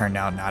 and then it turned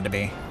out not to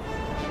be.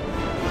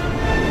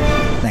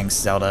 Thanks,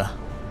 Zelda.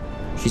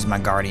 She's my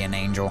guardian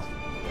angel.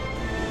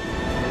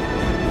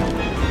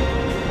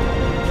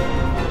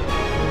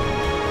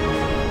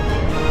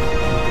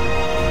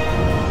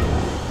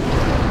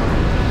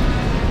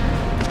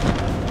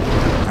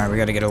 Alright, we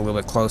gotta get a little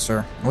bit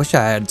closer. I wish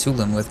I had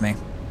Tulin with me.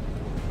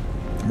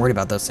 I'm worried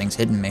about those things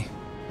hitting me.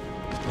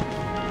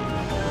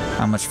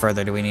 How much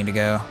further do we need to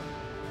go?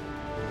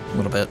 A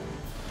little bit.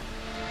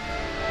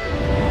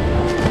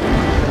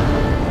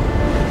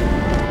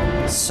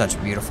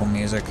 Such beautiful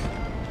music.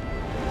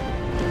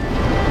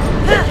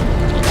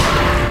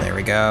 There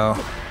we go.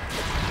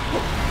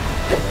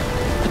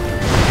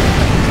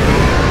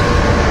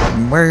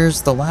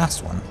 Where's the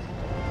last one?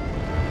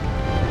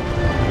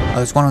 Oh,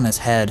 there's one on his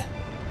head.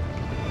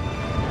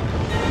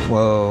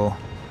 Whoa.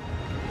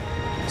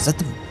 Is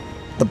that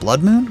the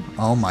blood moon?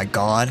 Oh my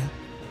god.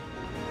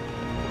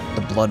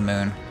 The blood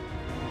moon.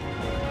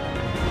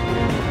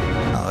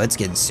 Oh, it's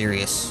getting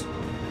serious.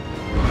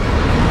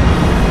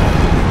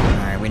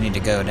 Alright, we need to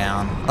go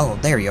down. Oh,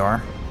 there you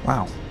are.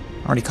 Wow.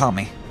 Already caught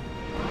me.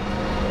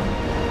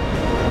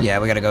 Yeah,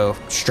 we gotta go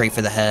straight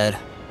for the head.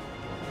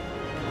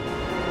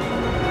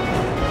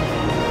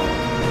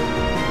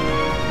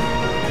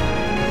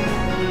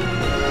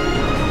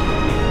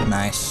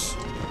 Nice.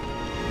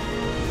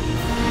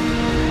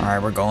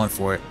 Alright, we're going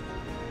for it.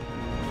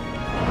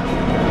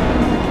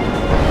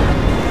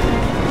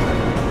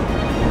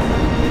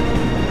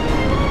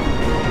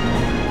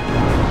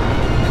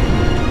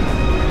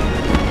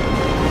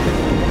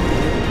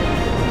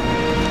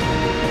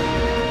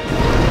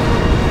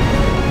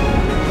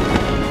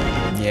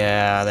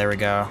 Yeah, there we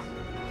go.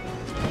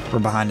 We're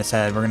behind his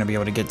head. We're gonna be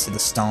able to get to the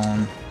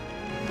stone.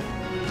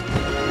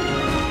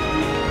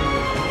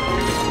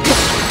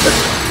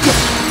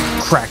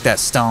 Crack that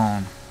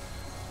stone.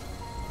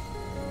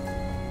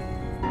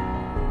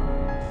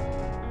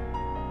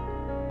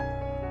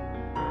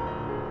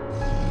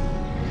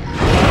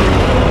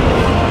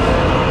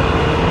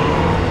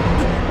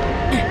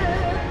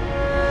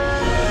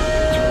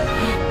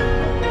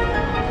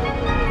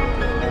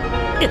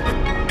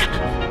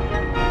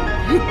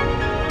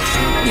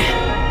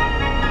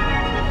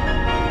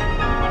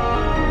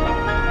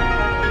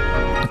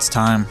 It's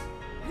time.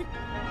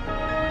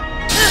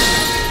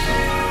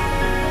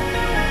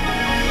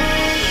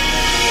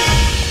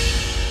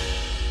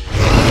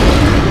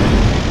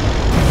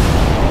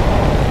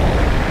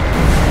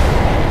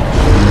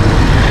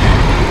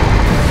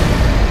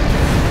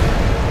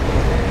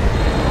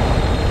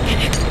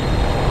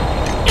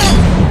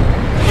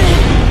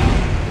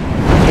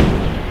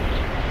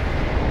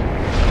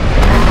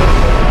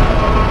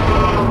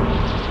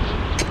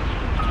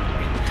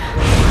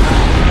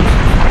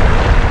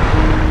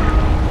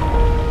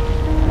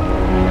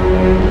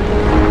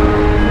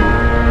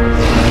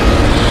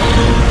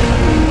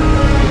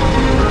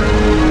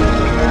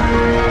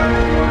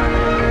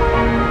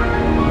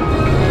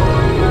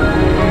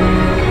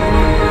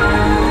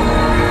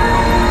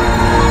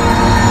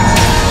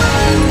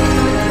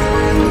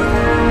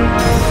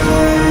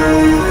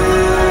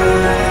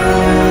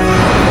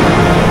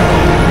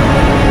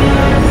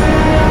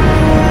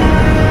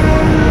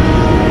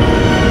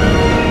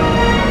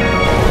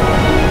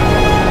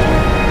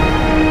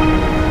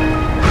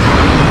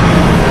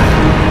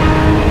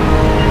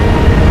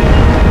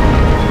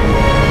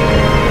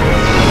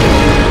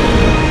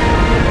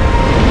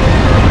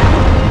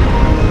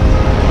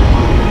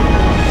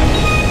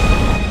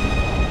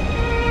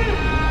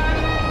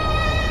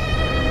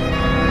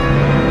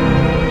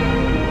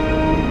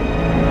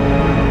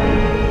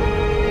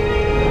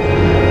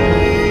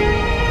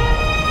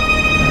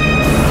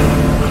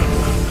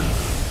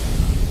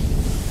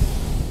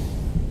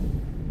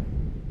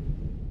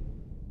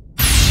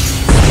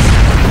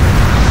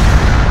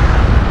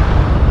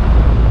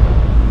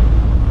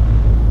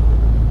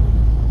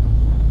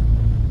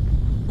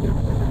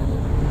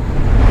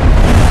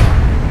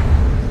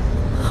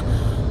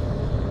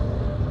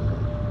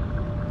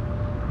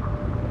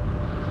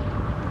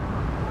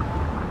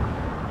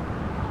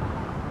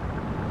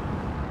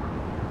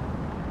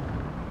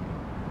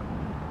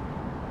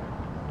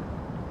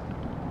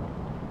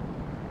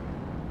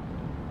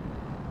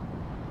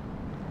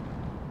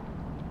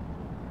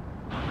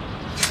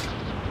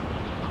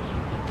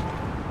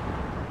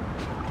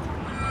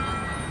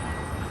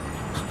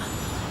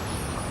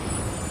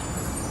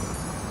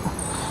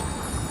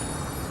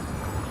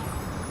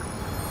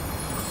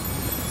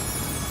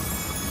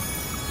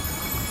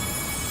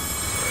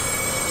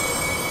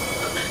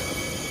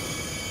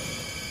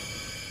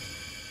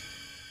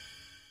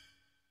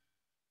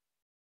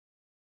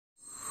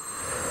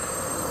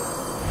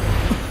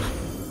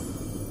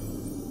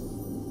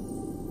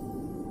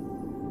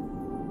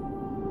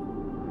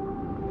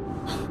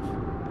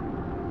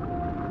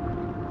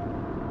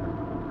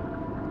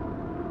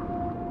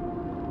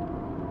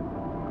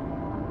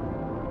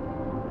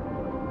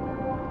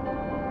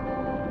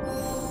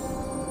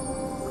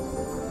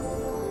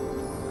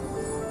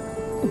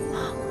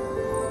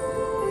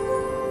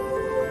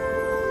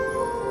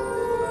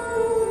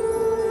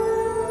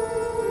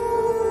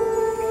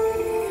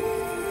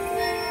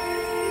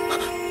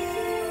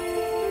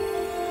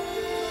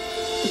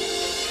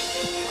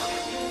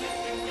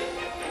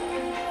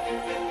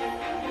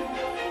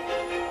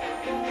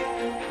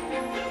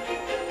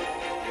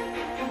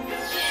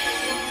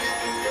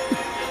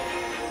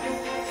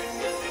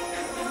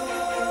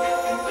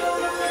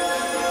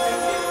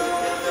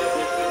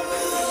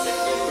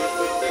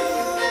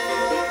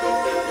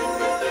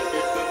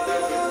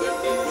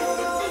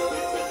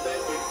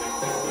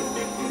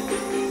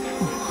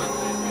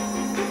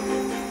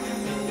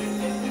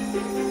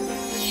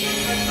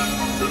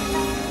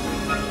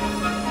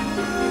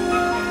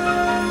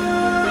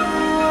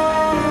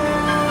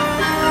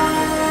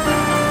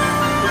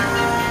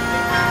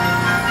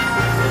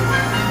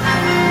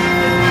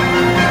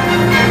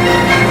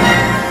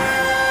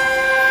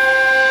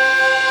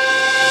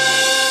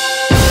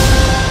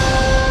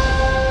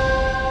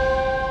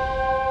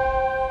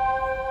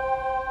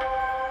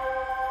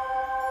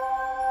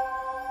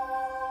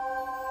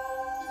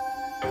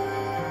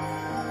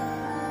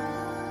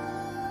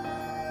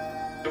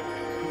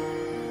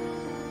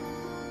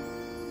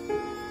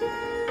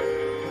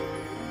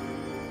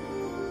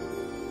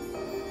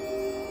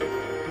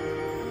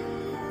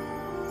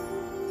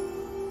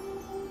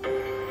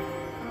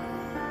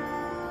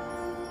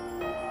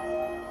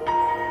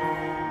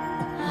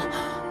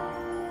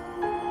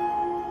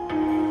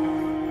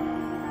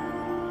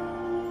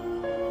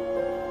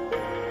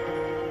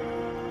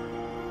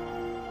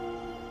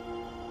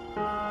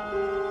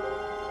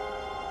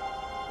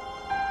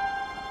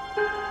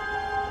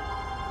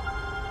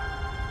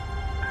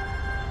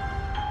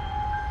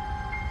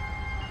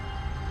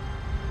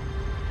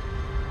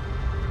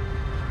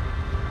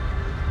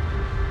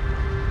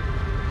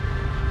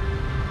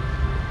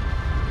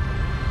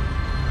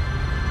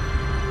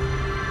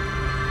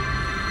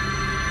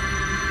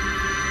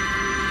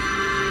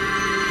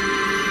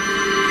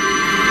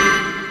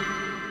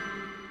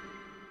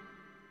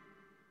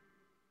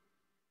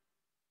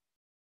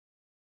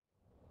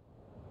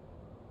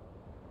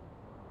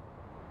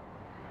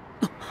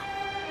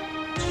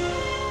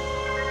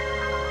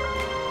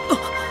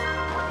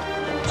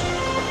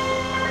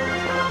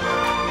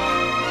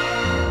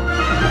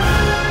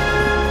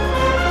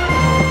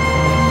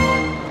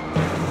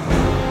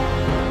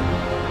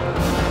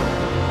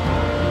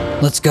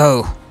 Let's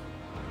go.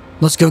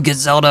 Let's go get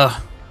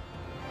Zelda.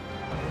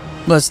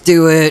 Let's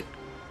do it.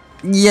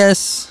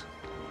 Yes.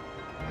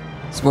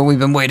 It's what we've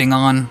been waiting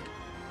on.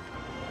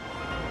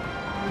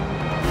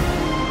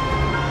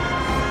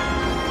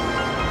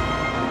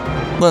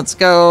 Let's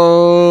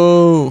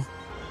go.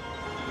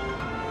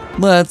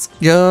 Let's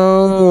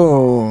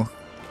go.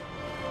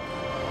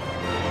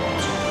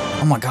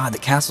 Oh my god, the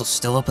castle's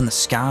still up in the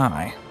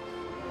sky.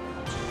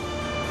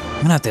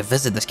 I'm gonna have to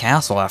visit this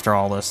castle after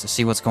all this to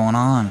see what's going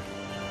on.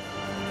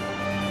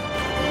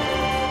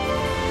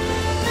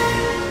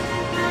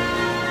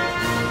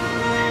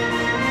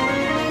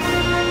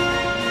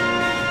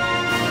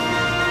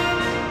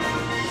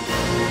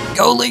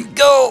 Go, Link,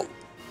 go!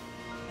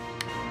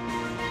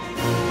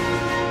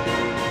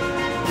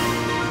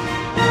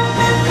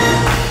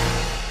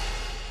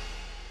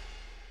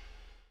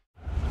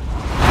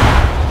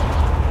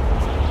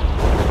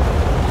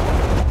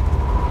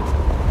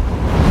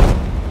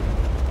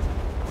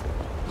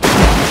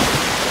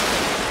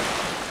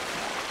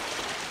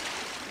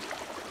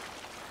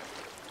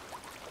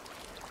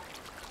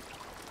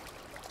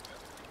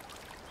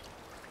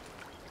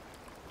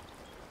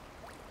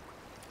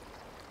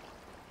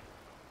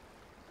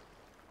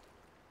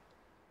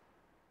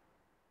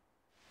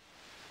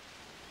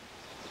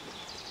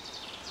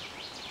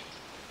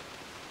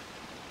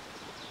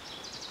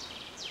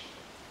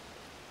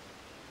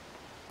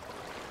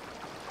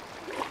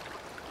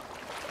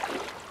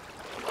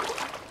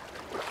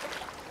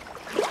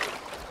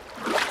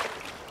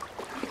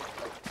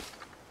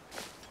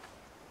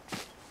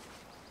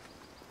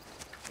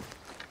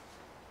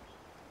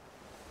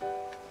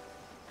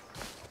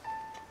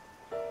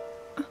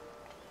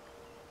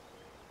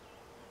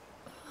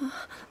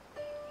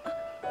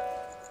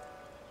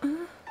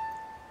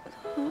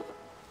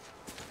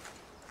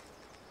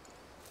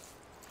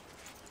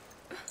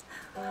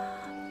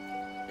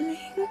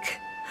 Link,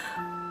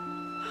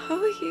 how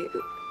are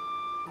you?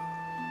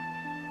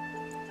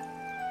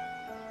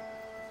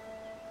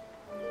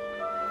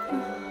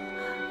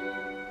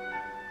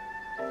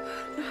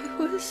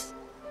 I was...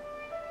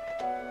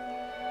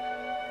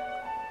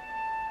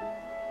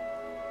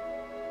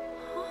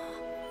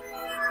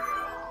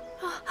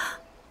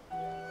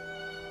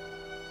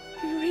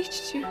 We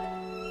reached you,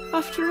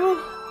 after all.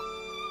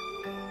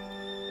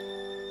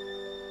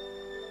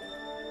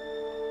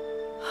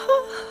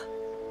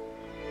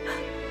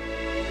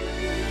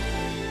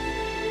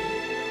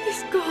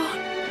 He's gone.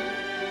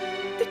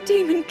 The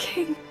Demon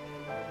King.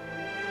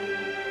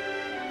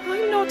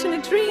 I'm not in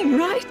a dream,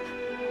 right?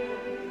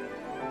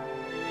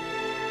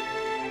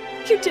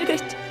 You did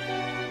it.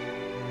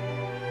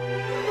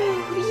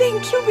 Oh,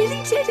 Link, you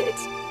really did it.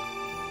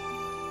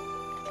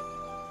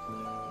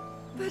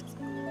 But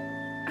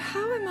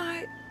how am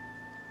I...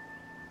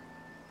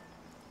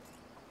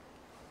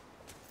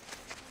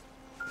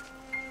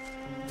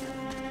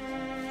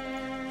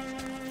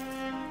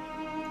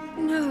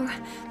 No,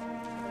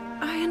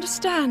 I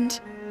understand.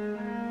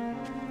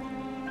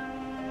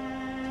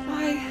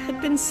 I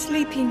had been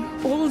sleeping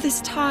all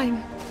this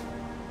time.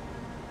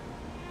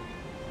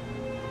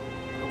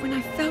 But when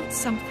I felt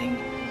something,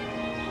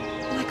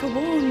 like a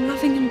warm,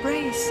 loving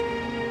embrace,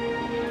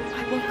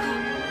 I woke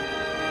up.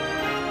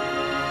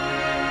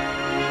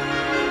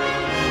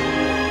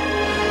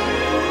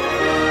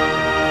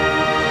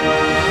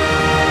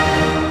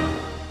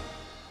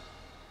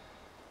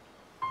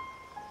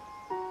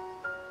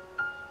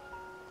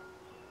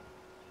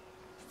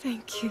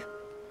 Thank you.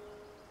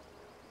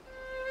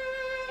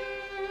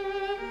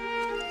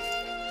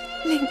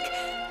 Link,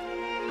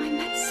 I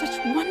met such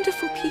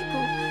wonderful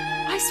people.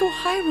 I saw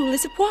Hyrule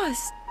as it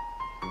was.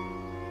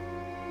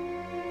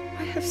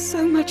 I have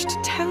so much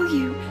to tell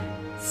you.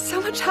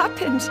 So much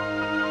happened.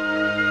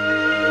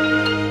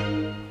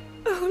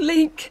 Oh,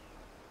 Link,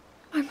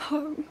 I'm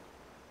home.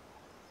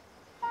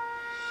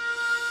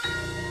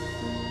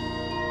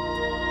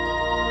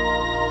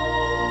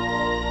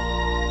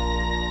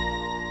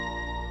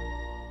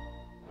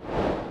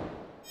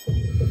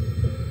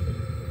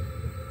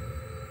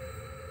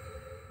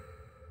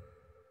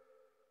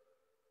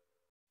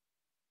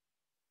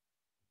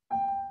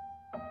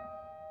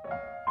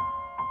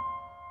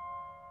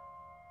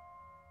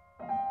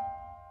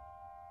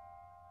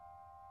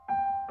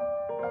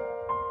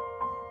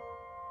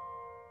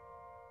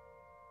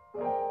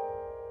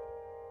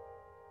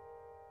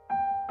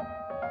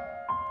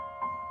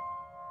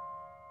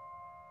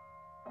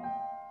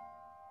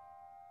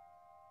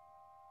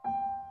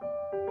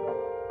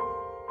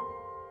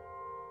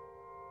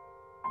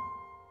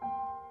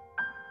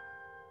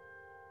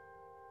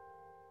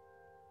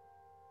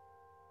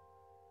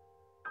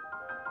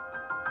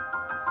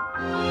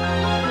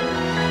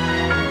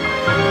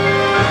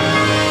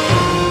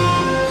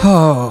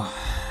 Oh,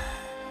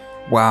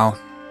 wow.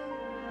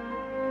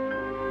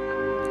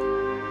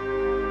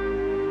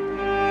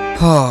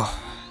 Oh.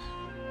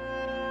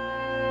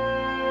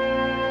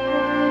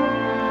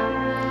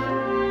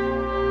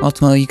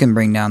 Ultimately, you can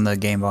bring down the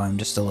game volume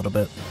just a little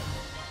bit.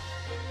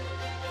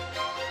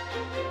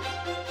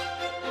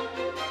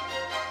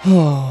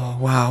 Oh,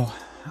 wow.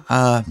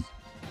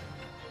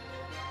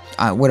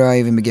 Where do I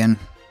even begin?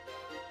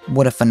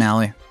 What a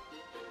finale.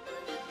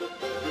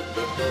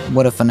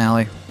 What a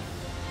finale.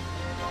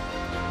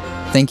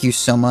 Thank you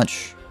so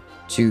much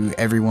to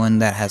everyone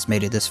that has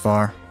made it this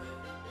far.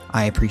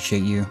 I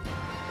appreciate you.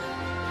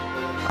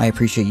 I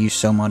appreciate you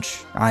so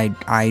much.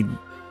 I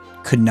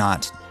could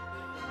not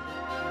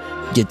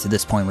get to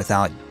this point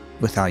without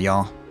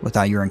y'all,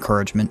 without your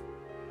encouragement.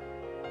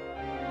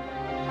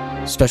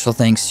 Special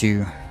thanks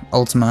to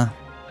Ultima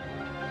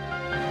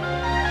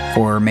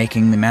for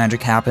making the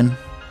magic happen.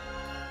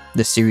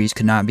 This series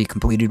could not be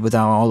completed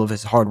without all of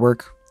his hard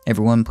work.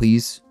 Everyone,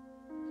 please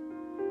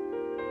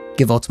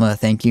give Ultima a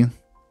thank you.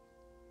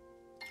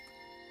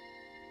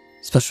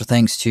 Special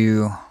thanks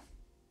to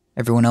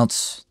everyone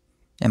else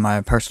in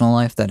my personal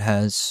life that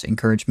has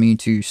encouraged me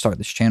to start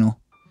this channel.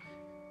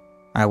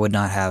 I would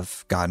not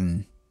have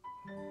gotten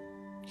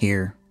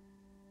here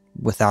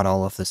without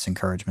all of this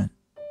encouragement,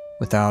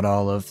 without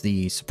all of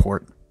the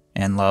support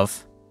and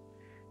love.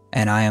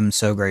 And I am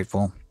so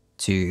grateful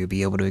to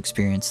be able to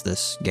experience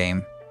this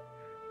game.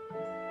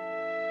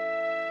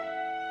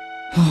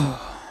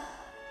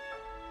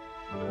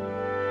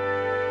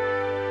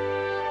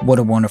 What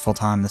a wonderful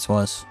time this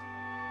was.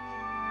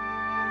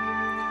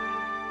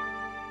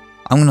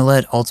 I'm gonna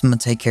let Ultima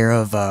take care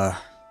of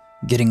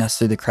getting us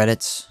through the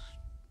credits.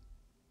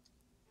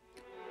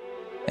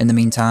 In the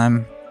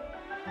meantime,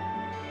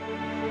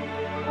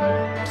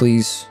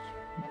 please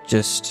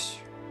just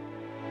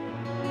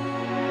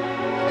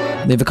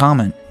leave a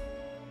comment,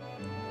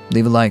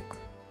 leave a like,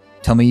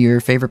 tell me your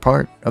favorite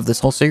part of this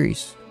whole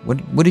series.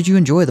 What did you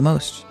enjoy the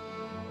most?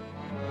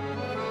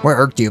 What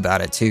irked you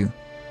about it too?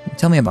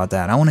 Tell me about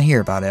that. I want to hear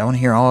about it. I want to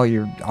hear all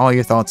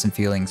your thoughts and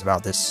feelings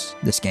about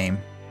this game.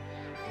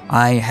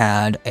 I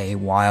had a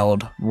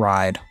wild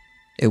ride.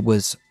 It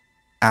was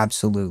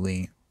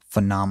absolutely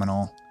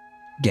phenomenal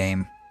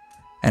game,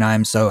 and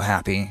I'm so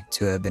happy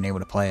to have been able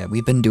to play it.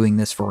 We've been doing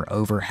this for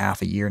over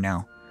half a year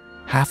now.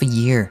 Half a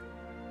year.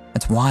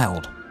 That's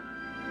wild.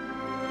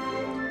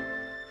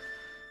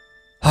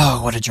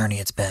 Oh, what a journey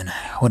it's been.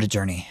 What a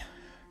journey.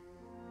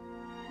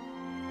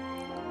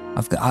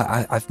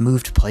 I've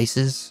moved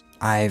places.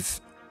 I've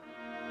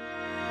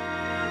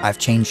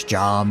changed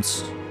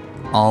jobs,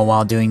 all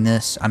while doing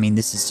this. I mean,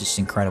 this is just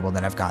incredible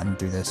that I've gotten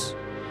through this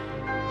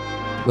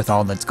with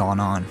all that's gone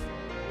on.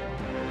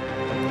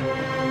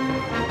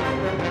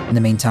 In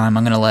the meantime,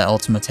 I'm gonna let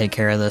Ultima take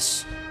care of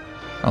this.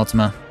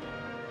 Ultima,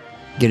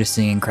 get us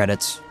to the end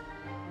credits.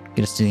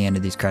 Get us to the end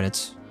of these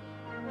credits.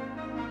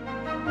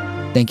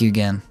 Thank you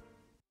again.